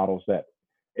to the models that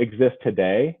exist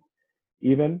today,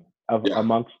 even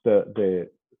amongst the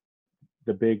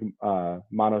big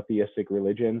monotheistic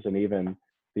religions and even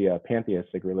the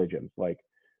pantheistic religions. Like,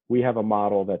 we have a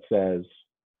model that says,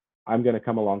 I'm going to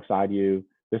come alongside you.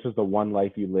 This is the one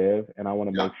life you live, and I want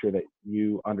to make sure that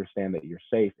you understand that you're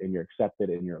safe and you're accepted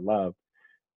and you're loved.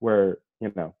 Where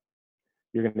you're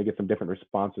going to get some different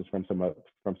responses from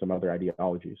some other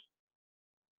ideologies.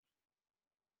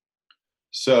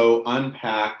 So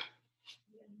unpack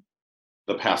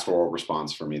the pastoral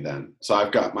response for me then. So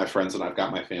I've got my friends and I've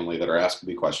got my family that are asking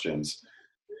me questions.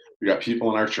 We got people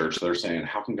in our church that are saying,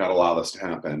 how can God allow this to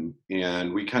happen?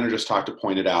 And we kind of just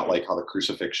pointed out like how the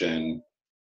crucifixion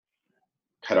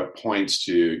kind of points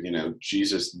to,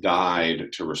 Jesus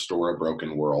died to restore a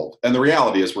broken world. And the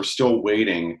reality is we're still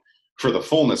waiting for the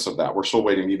fullness of that. We're still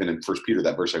waiting, even in 1 Peter,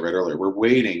 that verse I read earlier, we're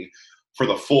waiting for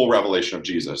the full revelation of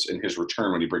Jesus in his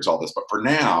return when he brings all this. But for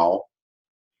now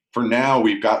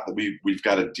we've got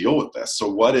to deal with this. So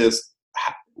what is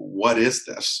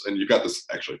this? And you've got this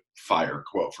actually fire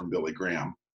quote from Billy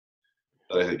Graham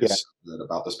that I think is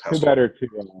about this pastoral.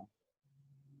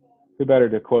 Who better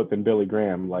to quote than Billy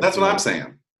Graham? Like, that's what I'm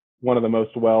saying. One of the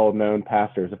most well-known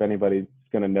pastors. If anybody's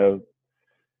going to know,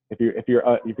 if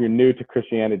you're new to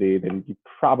Christianity, then you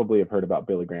probably have heard about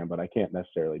Billy Graham, but I can't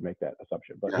necessarily make that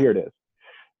assumption. But here it is.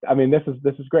 I mean, this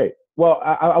is great. Well,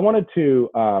 I wanted to.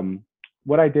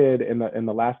 What I did in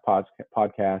the last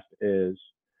podcast is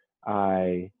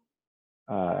I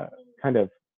kind of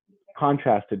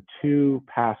contrasted two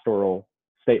pastoral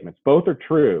statements. Both are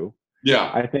true.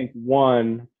 Yeah. I think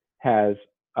one is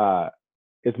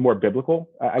more biblical,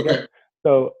 I guess.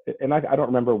 So, and I don't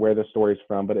remember where the story's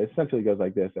from, but it essentially goes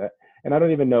like this. And I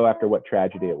don't even know after what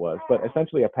tragedy it was, but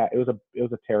essentially it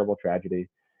was a terrible tragedy.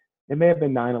 It may have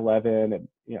been 9/11.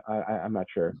 I'm not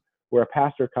sure. Where a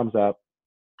pastor comes up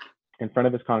in front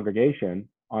of his congregation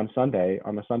on the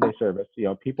Sunday service.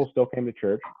 People still came to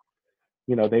church.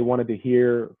 They wanted to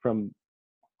hear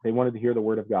the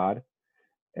word of God.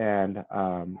 And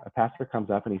a pastor comes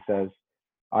up and he says,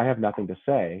 I have nothing to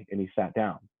say. And he sat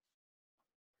down.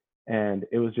 And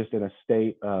it was just in a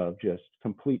state of just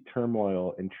complete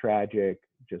turmoil and tragic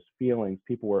just feelings.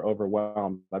 People were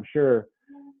overwhelmed. I'm sure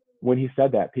when he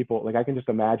said that, people, like, I can just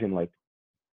imagine like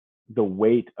the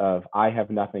weight of I have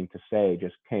nothing to say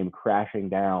just came crashing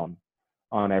down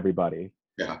on everybody.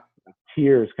 Yeah.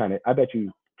 Tears I bet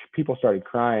you people started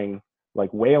crying, like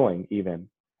wailing even.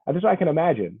 I can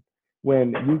imagine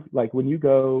when you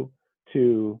go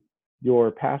to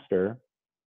your pastor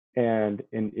and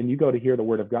you go to hear the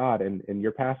word of God and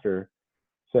your pastor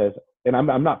says, and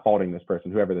I'm not faulting this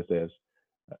person, whoever this is,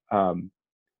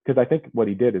 because I think what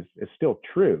he did is still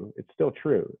true. It's still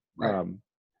true. Right.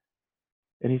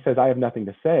 And he says, I have nothing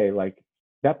to say. Like,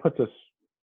 that puts us,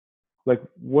 like,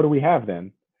 what do we have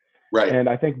then? Right. And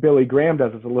I think Billy Graham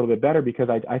does this a little bit better, because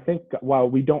I think while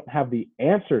we don't have the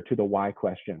answer to the why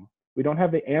question, we don't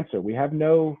have the answer. We've got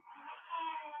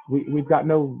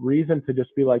no reason to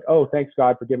just be like, oh, thanks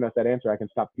God for giving us that answer. I can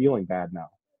stop feeling bad now.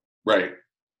 Right.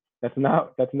 That's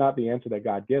not the answer that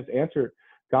God gives.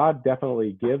 God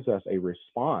definitely gives us a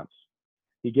response.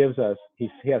 He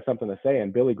has something to say,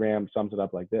 and Billy Graham sums it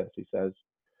up like this. He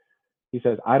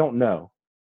says, I don't know.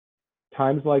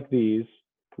 Times like these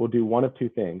will do one of two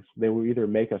things. They will either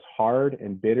make us hard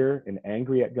and bitter and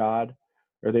angry at God,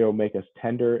 or they will make us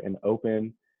tender and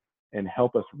open and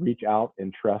help us reach out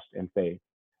in trust and faith.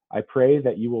 I pray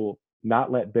that you will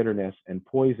not let bitterness and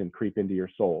poison creep into your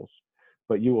souls,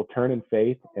 but you will turn in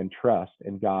faith and trust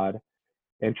in God,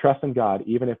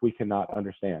 even if we cannot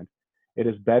understand. It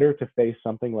is better to face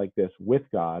something like this with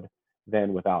God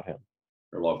than without him.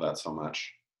 I love that so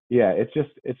much. yeah, it's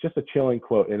just a chilling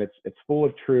quote, and it's full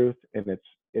of truth, and it's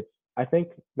I think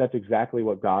that's exactly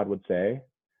what God would say.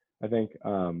 I think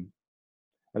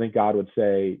I think God would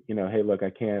say, hey, look, I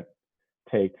can't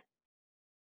take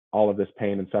all of this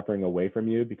pain and suffering away from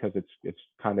you because it's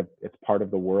part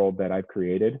of the world that I've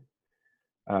created.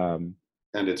 Um,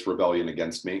 And it's rebellion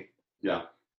against me. Yeah.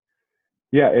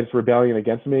 yeah, it's rebellion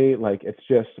against me. Like it's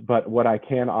just, but what I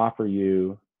can offer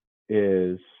you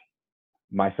is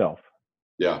myself.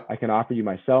 Yeah. I can offer you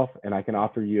myself, and I can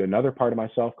offer you another part of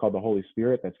myself called the Holy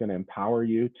Spirit that's going to empower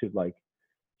you to like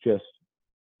just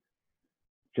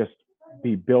just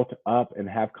be built up and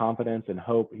have confidence and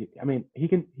hope.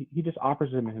 He just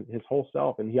offers him his whole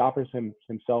self, and he offers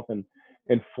himself in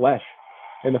flesh,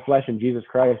 in the flesh in Jesus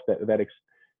Christ.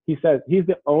 He says he's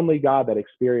the only God that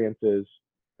experiences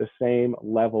the same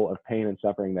level of pain and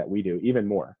suffering that we do, even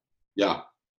more. Yeah.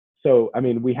 So,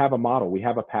 we have a model, we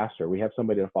have a pastor, we have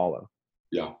somebody to follow.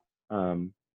 Yeah.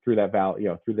 Through that valley,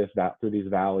 through these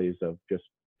valleys of just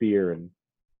fear and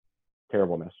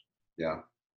terribleness. Yeah.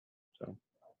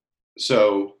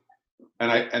 So,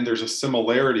 and there's a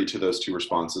similarity to those two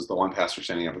responses. The one pastor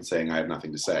standing up and saying, I have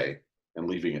nothing to say, and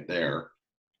leaving it there.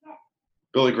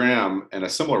 Billy Graham, in a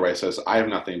similar way, says, I have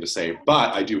nothing to say,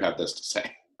 but I do have this to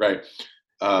say, right?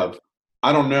 I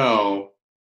don't know,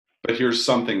 but here's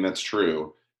something that's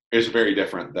true. It's very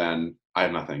different than I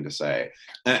have nothing to say.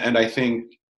 And I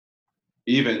think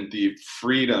even the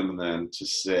freedom then to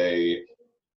say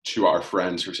to our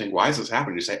friends who are saying, why is this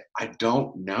happening? To say, I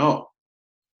don't know.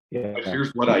 yeah. But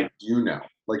here's what I do know.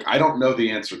 Like, I don't know the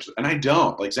answer to, and I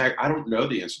don't. Like, Zach, I don't know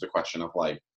the answer to the question of,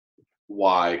 like,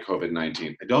 why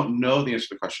COVID-19. I don't know the answer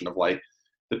to the question of, like,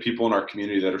 the people in our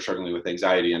community that are struggling with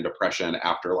anxiety and depression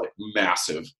after, like,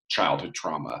 massive childhood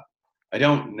trauma. I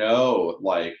don't know,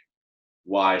 like,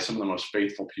 why some of the most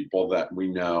faithful people that we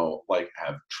know, like,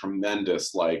 have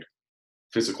tremendous, like,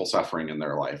 physical suffering in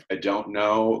their life. I don't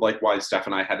know, like, why Steph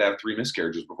and I had to have 3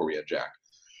 miscarriages before we had Jack.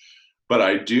 But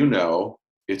I do know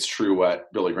it's true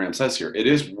what Billy Graham says here. It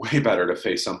is way better to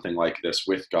face something like this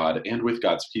with God and with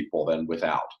God's people than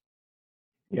without.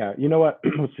 Yeah, you know what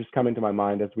was just coming to my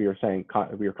mind as we were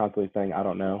constantly saying, I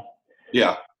don't know.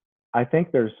 Yeah. I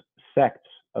think there's sects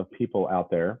of people out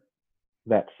there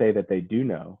that say that they do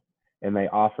know, and they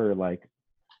offer like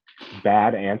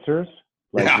bad answers,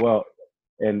 like, Yeah. well,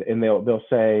 and they'll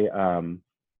say,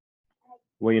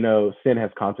 well, sin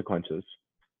has consequences.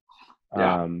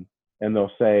 Yeah. And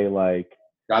they'll say like,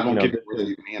 God won't give you more than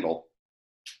you can handle.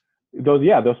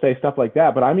 They'll say stuff like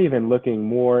that, but I'm even looking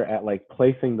more at like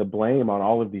placing the blame on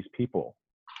all of these people.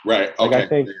 Right.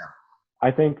 Like, Okay.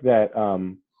 I think that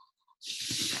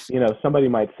somebody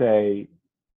might say,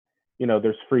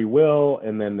 there's free will,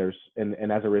 and then there's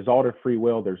and as a result of free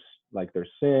will, there's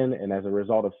sin, and as a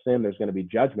result of sin, there's going to be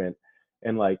judgment.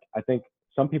 And like, I think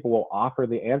some people will offer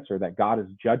the answer that God is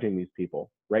judging these people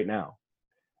right now.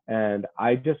 And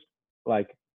I just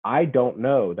I don't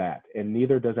know that, and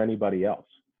neither does anybody else.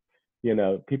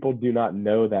 People do not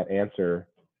know that answer.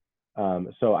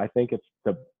 So I think it's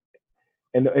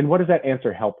and what does that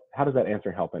answer help? How does that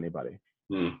answer help anybody?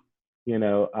 I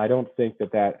don't think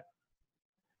that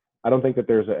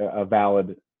there's a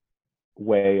valid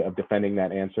way of defending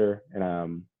that answer.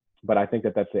 But I think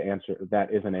that's the answer.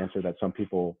 That is an answer that some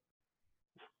people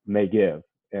may give.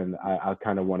 And I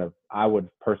would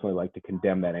personally like to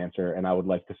condemn that answer. And I would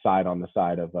like to side on the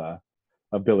side of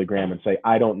Billy Graham and say,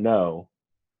 I don't know,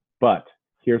 but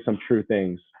here's some true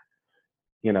things.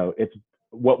 It's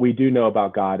what we do know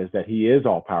about God is that he is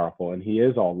all powerful and he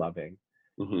is all loving.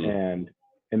 And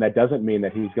that doesn't mean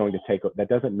that he's going to take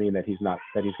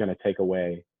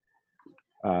away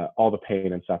all the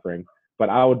pain and suffering. But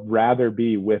I would rather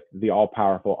be with the all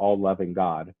powerful, all loving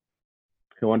God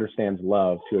who understands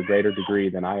love to a greater degree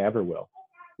than I ever will.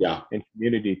 Yeah. And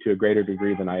community to a greater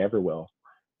degree than I ever will,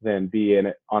 than be in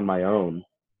it on my own,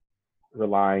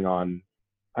 relying on,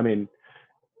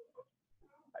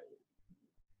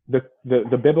 the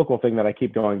biblical thing that I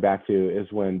keep going back to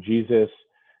is when Jesus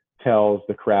tells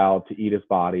the crowd to eat his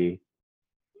body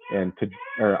and to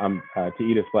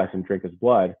eat his flesh and drink his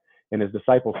blood, and his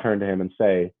disciples turn to him and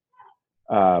say,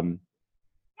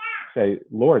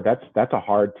 Lord, that's a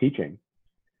hard teaching.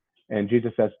 And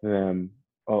Jesus says to them,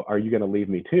 oh, are you going to leave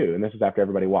me too? And this is after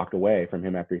everybody walked away from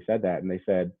him after he said that. And they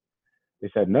said,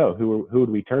 no, who would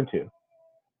we turn to?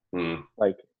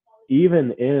 Like,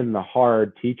 even in the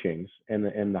hard teachings and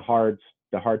the hard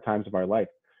times of our life,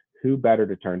 who better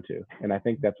to turn to? And I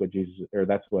think that's what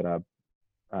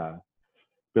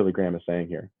Billy Graham is saying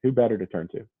here. Who better to turn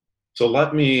to? So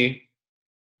let me,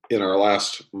 in our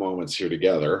last moments here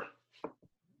together,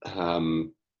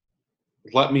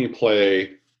 let me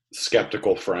play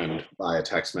skeptical friend via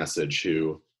text message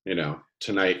who,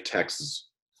 tonight texts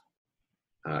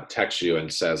you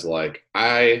and says like,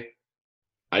 I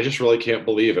just really can't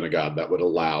believe in a God that would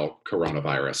allow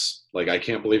coronavirus. Like, I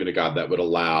can't believe in a God that would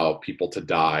allow people to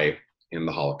die in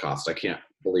the Holocaust. I can't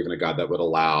believe in a God that would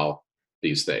allow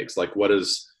these things. Like, what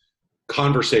is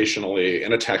conversationally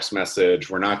in a text message?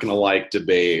 We're not going to like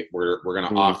debate. We're going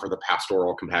to offer the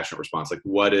pastoral, compassionate response. Like,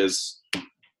 what is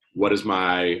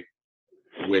my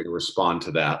way to respond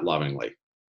to that lovingly?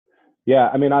 Yeah,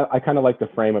 I mean, I kind of like the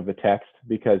frame of the text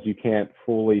because you can't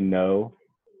fully know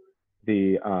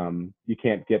you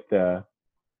can't get the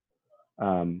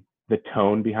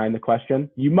tone behind the question.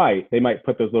 They might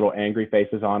put those little angry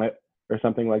faces on it or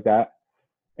something like that.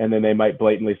 And then they might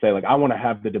blatantly say like, I want to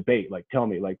have the debate, like, tell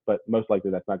me, like, but most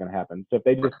likely that's not going to happen. So if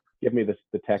they just give me the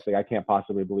text, like, I can't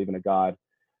possibly believe in a God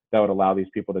that would allow these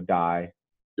people to die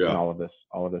and all of this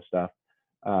stuff.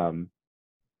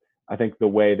 I think the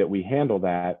way that we handle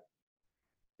that,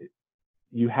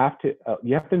 you have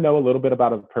to know a little bit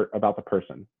about the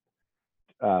person.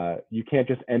 You can't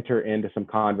just enter into some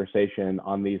conversation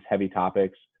on these heavy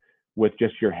topics with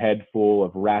just your head full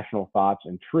of rational thoughts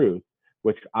and truth,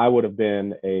 which I would have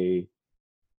been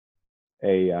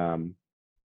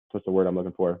what's the word I'm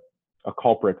looking for? A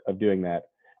culprit of doing that.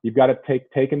 You've got to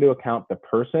take into account the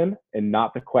person and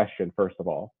not the question, first of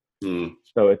all.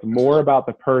 So it's more about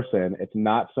the person. It's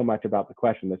not so much about the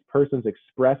question. This person's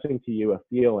expressing to you a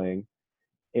feeling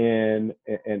in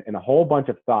a whole bunch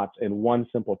of thoughts in one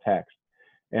simple text.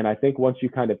 And I think once you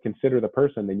kind of consider the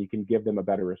person, then you can give them a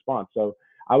better response. So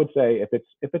I would say if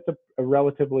it's a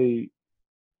relatively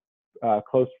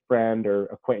close friend or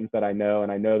acquaintance that I know,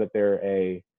 and I know that they're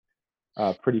a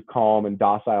pretty calm and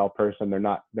docile person, they're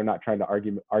not trying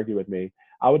to argue with me,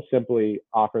 I would simply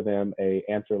offer them a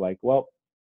answer like, well,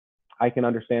 I can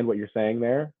understand what you're saying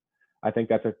there. I think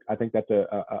that's a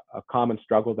common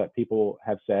struggle that people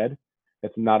have said.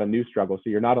 It's not a new struggle, so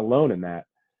you're not alone in that.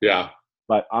 Yeah.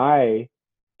 But I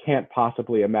can't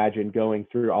possibly imagine going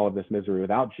through all of this misery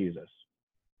without Jesus,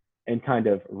 and kind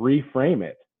of reframe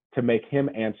it to make him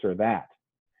answer that.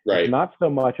 Right. It's not so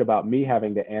much about me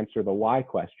having to answer the why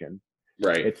question.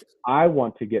 Right. It's I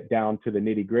want to get down to the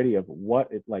nitty gritty of what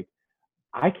it's like.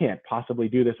 I can't possibly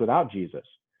do this without Jesus,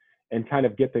 and kind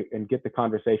of get the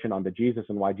conversation onto Jesus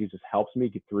and why Jesus helps me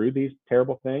get through these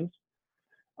terrible things,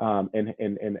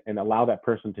 and allow that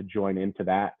person to join into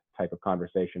that type of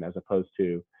conversation, as opposed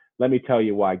to, let me tell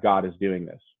you why God is doing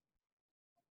this.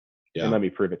 Yeah. And let me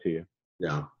prove it to you.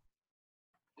 Yeah.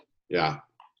 Yeah.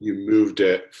 You moved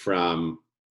it from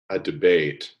a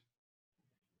debate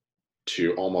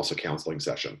to almost a counseling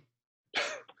session.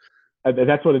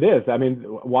 That's what it is. I mean,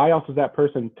 why else is that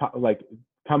person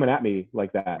coming at me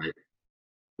like that? Right.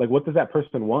 Like, what does that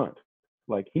person want?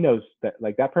 Like, he knows that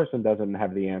like that person doesn't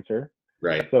have the answer.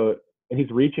 Right. So, and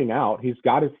he's reaching out. He's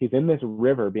in this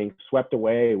river being swept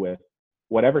away with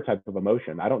whatever type of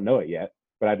emotion. I don't know it yet,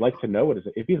 but I'd like to know what is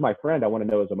it. If he's my friend, I want to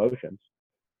know his emotions.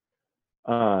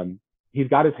 He's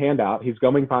got his hand out. He's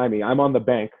going by me. I'm on the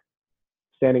bank,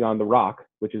 standing on the rock,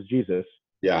 which is Jesus.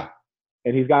 Yeah.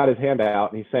 And he's got his hand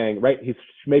out, and he's saying, right, he's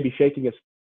maybe shaking his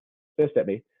fist at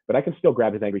me, but I can still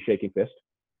grab his angry shaking fist.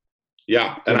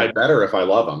 Yeah, and I better if I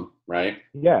love him, right?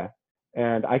 Yeah,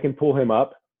 and I can pull him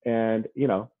up, and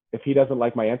if he doesn't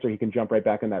like my answer, he can jump right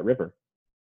back in that river.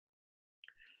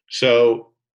 So,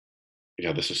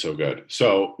 this is so good.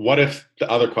 So what if the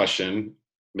other question,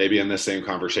 maybe in the same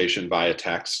conversation via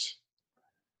text,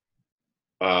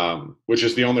 which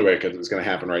is the only way it's going to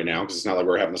happen right now, because it's not like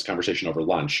we're having this conversation over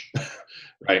lunch,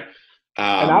 right?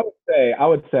 And I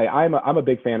would say I'm a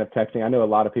big fan of texting. I know a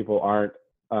lot of people aren't.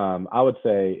 I would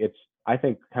say I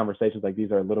think conversations like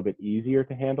these are a little bit easier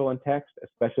to handle in text,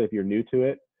 especially if you're new to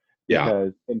it. Yeah.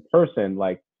 Because in person,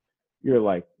 like, you're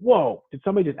like, whoa, did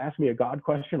somebody just ask me a God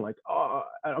question? Like, oh,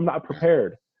 I'm not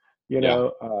prepared.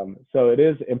 So it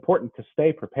is important to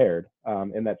stay prepared.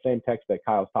 In that same text that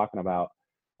Kyle's talking about,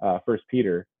 1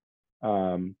 Peter,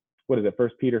 what is it? 1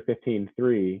 Peter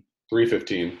 15:3.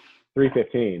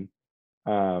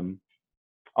 3:15.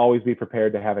 Always be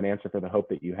prepared to have an answer for the hope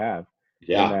that you have.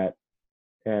 Yeah.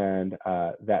 And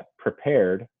that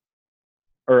prepared,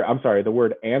 or I'm sorry, the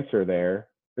word answer there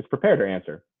is prepared or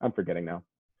answer. I'm forgetting now.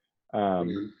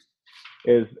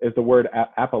 Is the word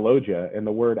apologia, and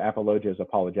the word apologia is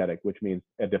apologetic, which means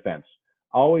a defense.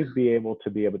 Always be able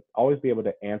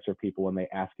to answer people when they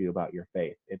ask you about your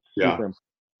faith. It's super important.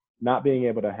 Not being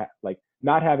able to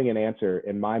not having an answer,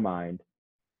 in my mind.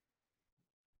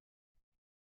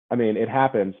 I mean, it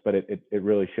happens, but it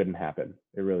really shouldn't happen.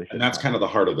 It really shouldn't. And that's kind of the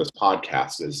heart of this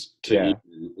podcast, is to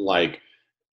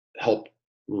help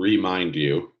remind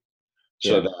you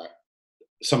so Yeah. that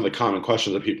some of the common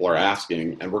questions that people are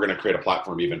asking, and we're going to create a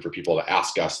platform even for people to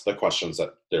ask us the questions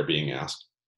that they're being asked.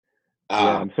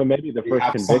 Yeah. Um, And so maybe the we first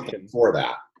have something conviction, for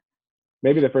that.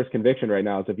 maybe the first conviction right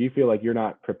now is if you feel like you're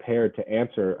not prepared to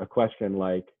answer a question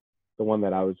like the one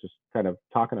that I was just kind of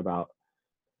talking about,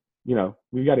 we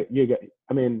got to,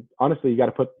 I mean, honestly, you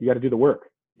got to do the work.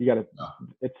 You got to,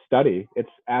 it's study, it's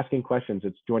asking questions,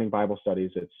 it's joining Bible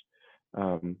studies, it's,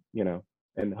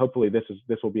 and hopefully this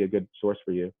will be a good source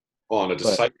for you. Well, and a But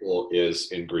disciple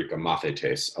is in Greek a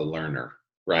mathetes, a learner,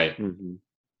 right? mm-hmm.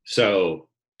 So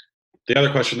the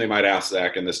other question they might ask,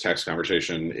 Zach, in this text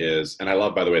conversation is, and I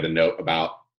love, by the way, the note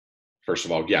about, first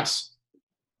of all, yes,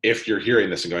 if you're hearing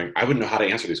this and going, I wouldn't know how to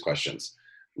answer these questions,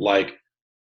 like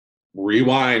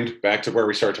rewind back to where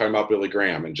we started talking about Billy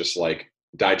Graham and just like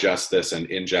digest this and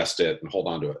ingest it and hold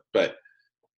on to it. But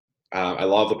I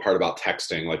love the part about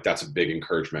texting. Like that's a big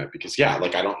encouragement because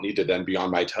like I don't need to then be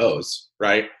on my toes,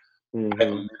 right? I have a Mm-hmm.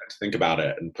 minute to think about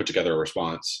it and put together a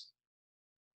response.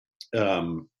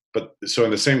 But so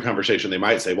in the same conversation, they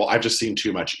might say, well, I've just seen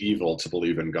too much evil to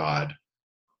believe in God.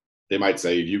 They might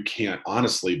say, you can't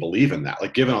honestly believe in that.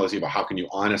 Like given all this evil, how can you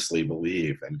honestly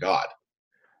believe in God?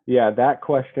 Yeah, that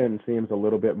question seems a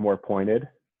little bit more pointed.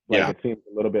 Like Yeah. it seems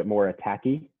a little bit more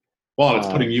attacky. Well, and it's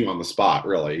putting Um, you on the spot,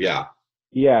 really. Yeah.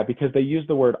 yeah, because they use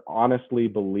the word honestly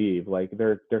believe. Like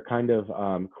they're kind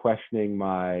of questioning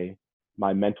my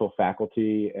mental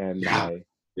faculty and Yeah. my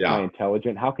Yeah.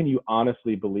 intelligence. How can you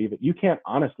honestly believe it? You can't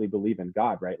honestly believe in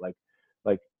God, right? Like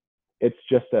it's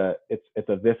just it's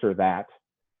a this or that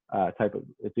type of,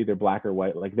 it's either black or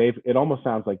white. Like it almost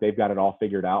sounds like they've got it all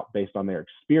figured out based on their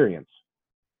experience,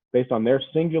 based on their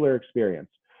singular experience.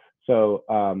 So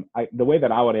the way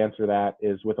that I would answer that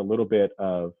is with a little bit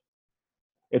of,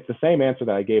 it's the same answer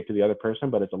that I gave to the other person,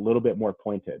 but it's a little bit more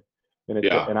pointed.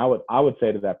 Yeah. And I would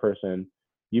say to that person,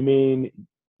 you mean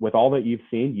with all that you've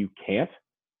seen, you can't?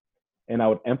 And I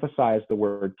would emphasize the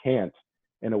word can't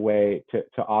in a way to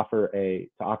offer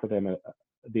them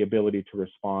the ability to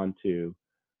respond to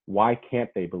why can't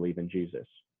they believe in Jesus?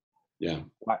 Yeah.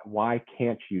 Why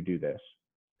can't you do this?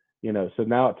 So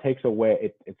now it takes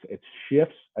away, it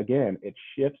shifts again, it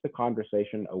shifts the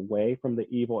conversation away from the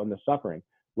evil and the suffering,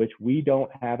 which we don't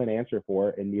have an answer for,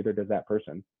 and neither does that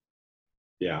person.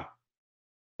 Yeah.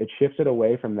 It shifts it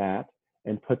away from that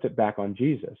and puts it back on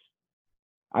Jesus.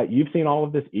 You've seen all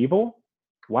of this evil?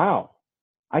 Wow.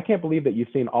 I can't believe that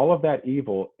you've seen all of that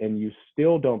evil and you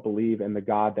still don't believe in the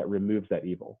God that removes that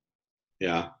evil.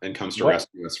 Yeah. And comes to What?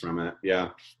 rescue us from it. Yeah.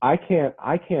 I see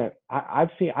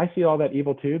all that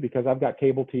evil too because I've got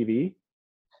cable TV,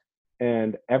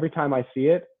 and every time I see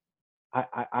it,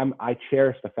 I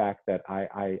cherish the fact that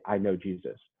I know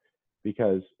Jesus,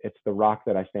 because it's the rock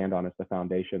that I stand on. It's the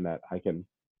foundation that I can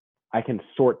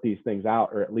sort these things out,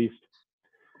 or at least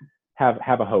have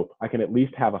a hope. I can at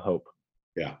least have a hope.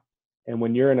 Yeah. And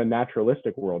when you're in a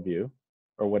naturalistic worldview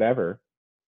or whatever,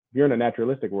 if you're in a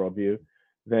naturalistic worldview,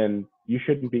 then you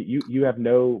shouldn't be, you have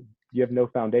no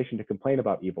foundation to complain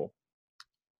about evil.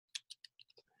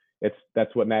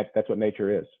 That's what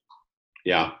nature is.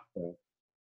 Yeah. So.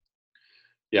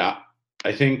 Yeah.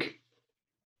 I think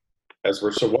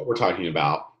so what we're talking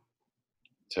about,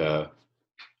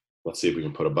 let's see if we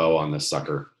can put a bow on this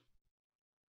sucker,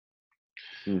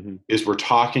 Mm-hmm. is we're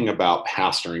talking about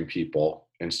pastoring people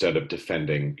instead of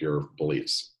defending your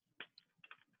beliefs.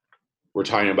 We're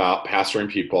talking about pastoring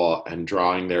people and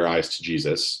drawing their eyes to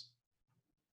Jesus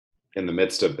in the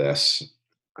midst of this,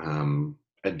 and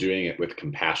doing it with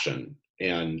compassion.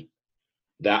 And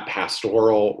that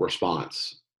pastoral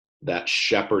response, that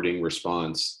shepherding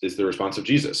response, is the response of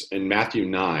Jesus. In Matthew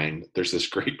 9, there's this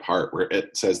great part where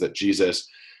it says that Jesus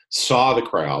saw the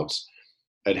crowds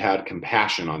and had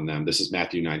compassion on them. This is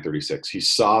Matthew 9:36. He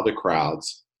saw the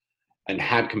crowds and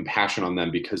had compassion on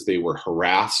them because they were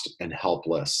harassed and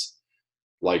helpless,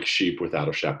 like sheep without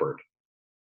a shepherd.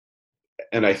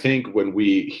 And I think when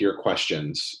we hear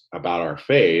questions about our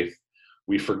faith,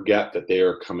 we forget that they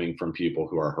are coming from people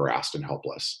who are harassed and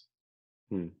helpless.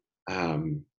 Hmm.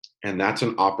 And that's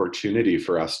an opportunity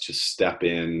for us to step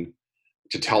in,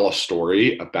 to tell a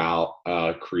story about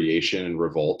creation and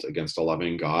revolt against a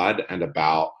loving God, and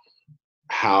about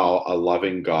how a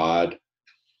loving God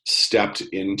stepped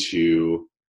into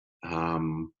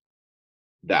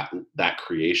that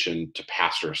creation to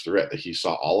pastor us through it, that he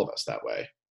saw all of us that way.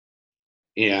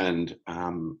 And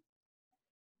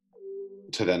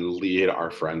to then lead our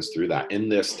friends through that in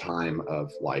this time of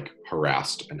like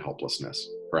harassment and helplessness.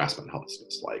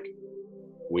 Like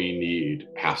we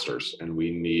need pastors, and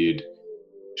we need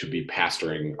to be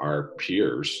pastoring our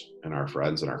peers and our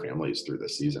friends and our families through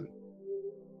this season.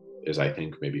 I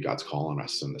think maybe God's calling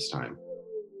us in this time.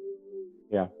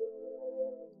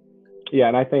 Yeah,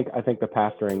 and I think the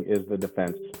pastoring is the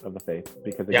defense of the faith,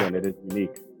 because again, it is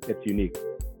unique. It's unique.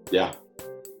 Yeah.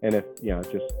 And if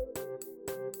just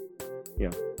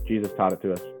Jesus taught it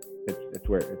to us. It's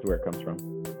where it comes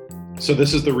from. So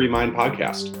this is the Remind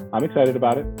podcast. I'm excited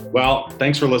about it. Well,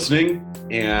 thanks for listening,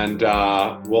 and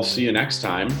we'll see you next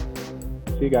time.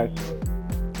 See you guys.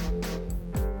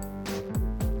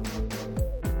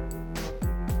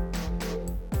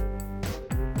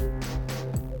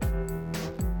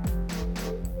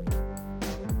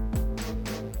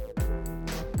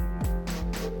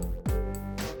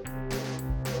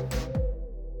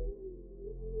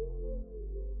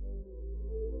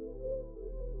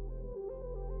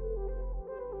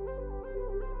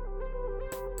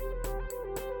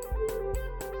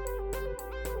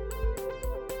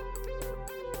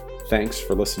 Thanks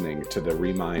for listening to the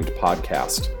Remind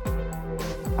podcast.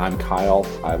 I'm Kyle.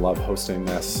 I love hosting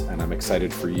this, and I'm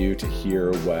excited for you to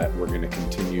hear what we're going to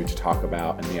continue to talk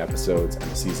about in the episodes and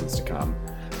the seasons to come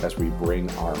as we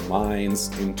bring our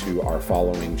minds into our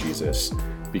following Jesus,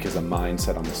 because a mind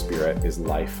set on the Spirit is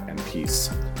life and peace.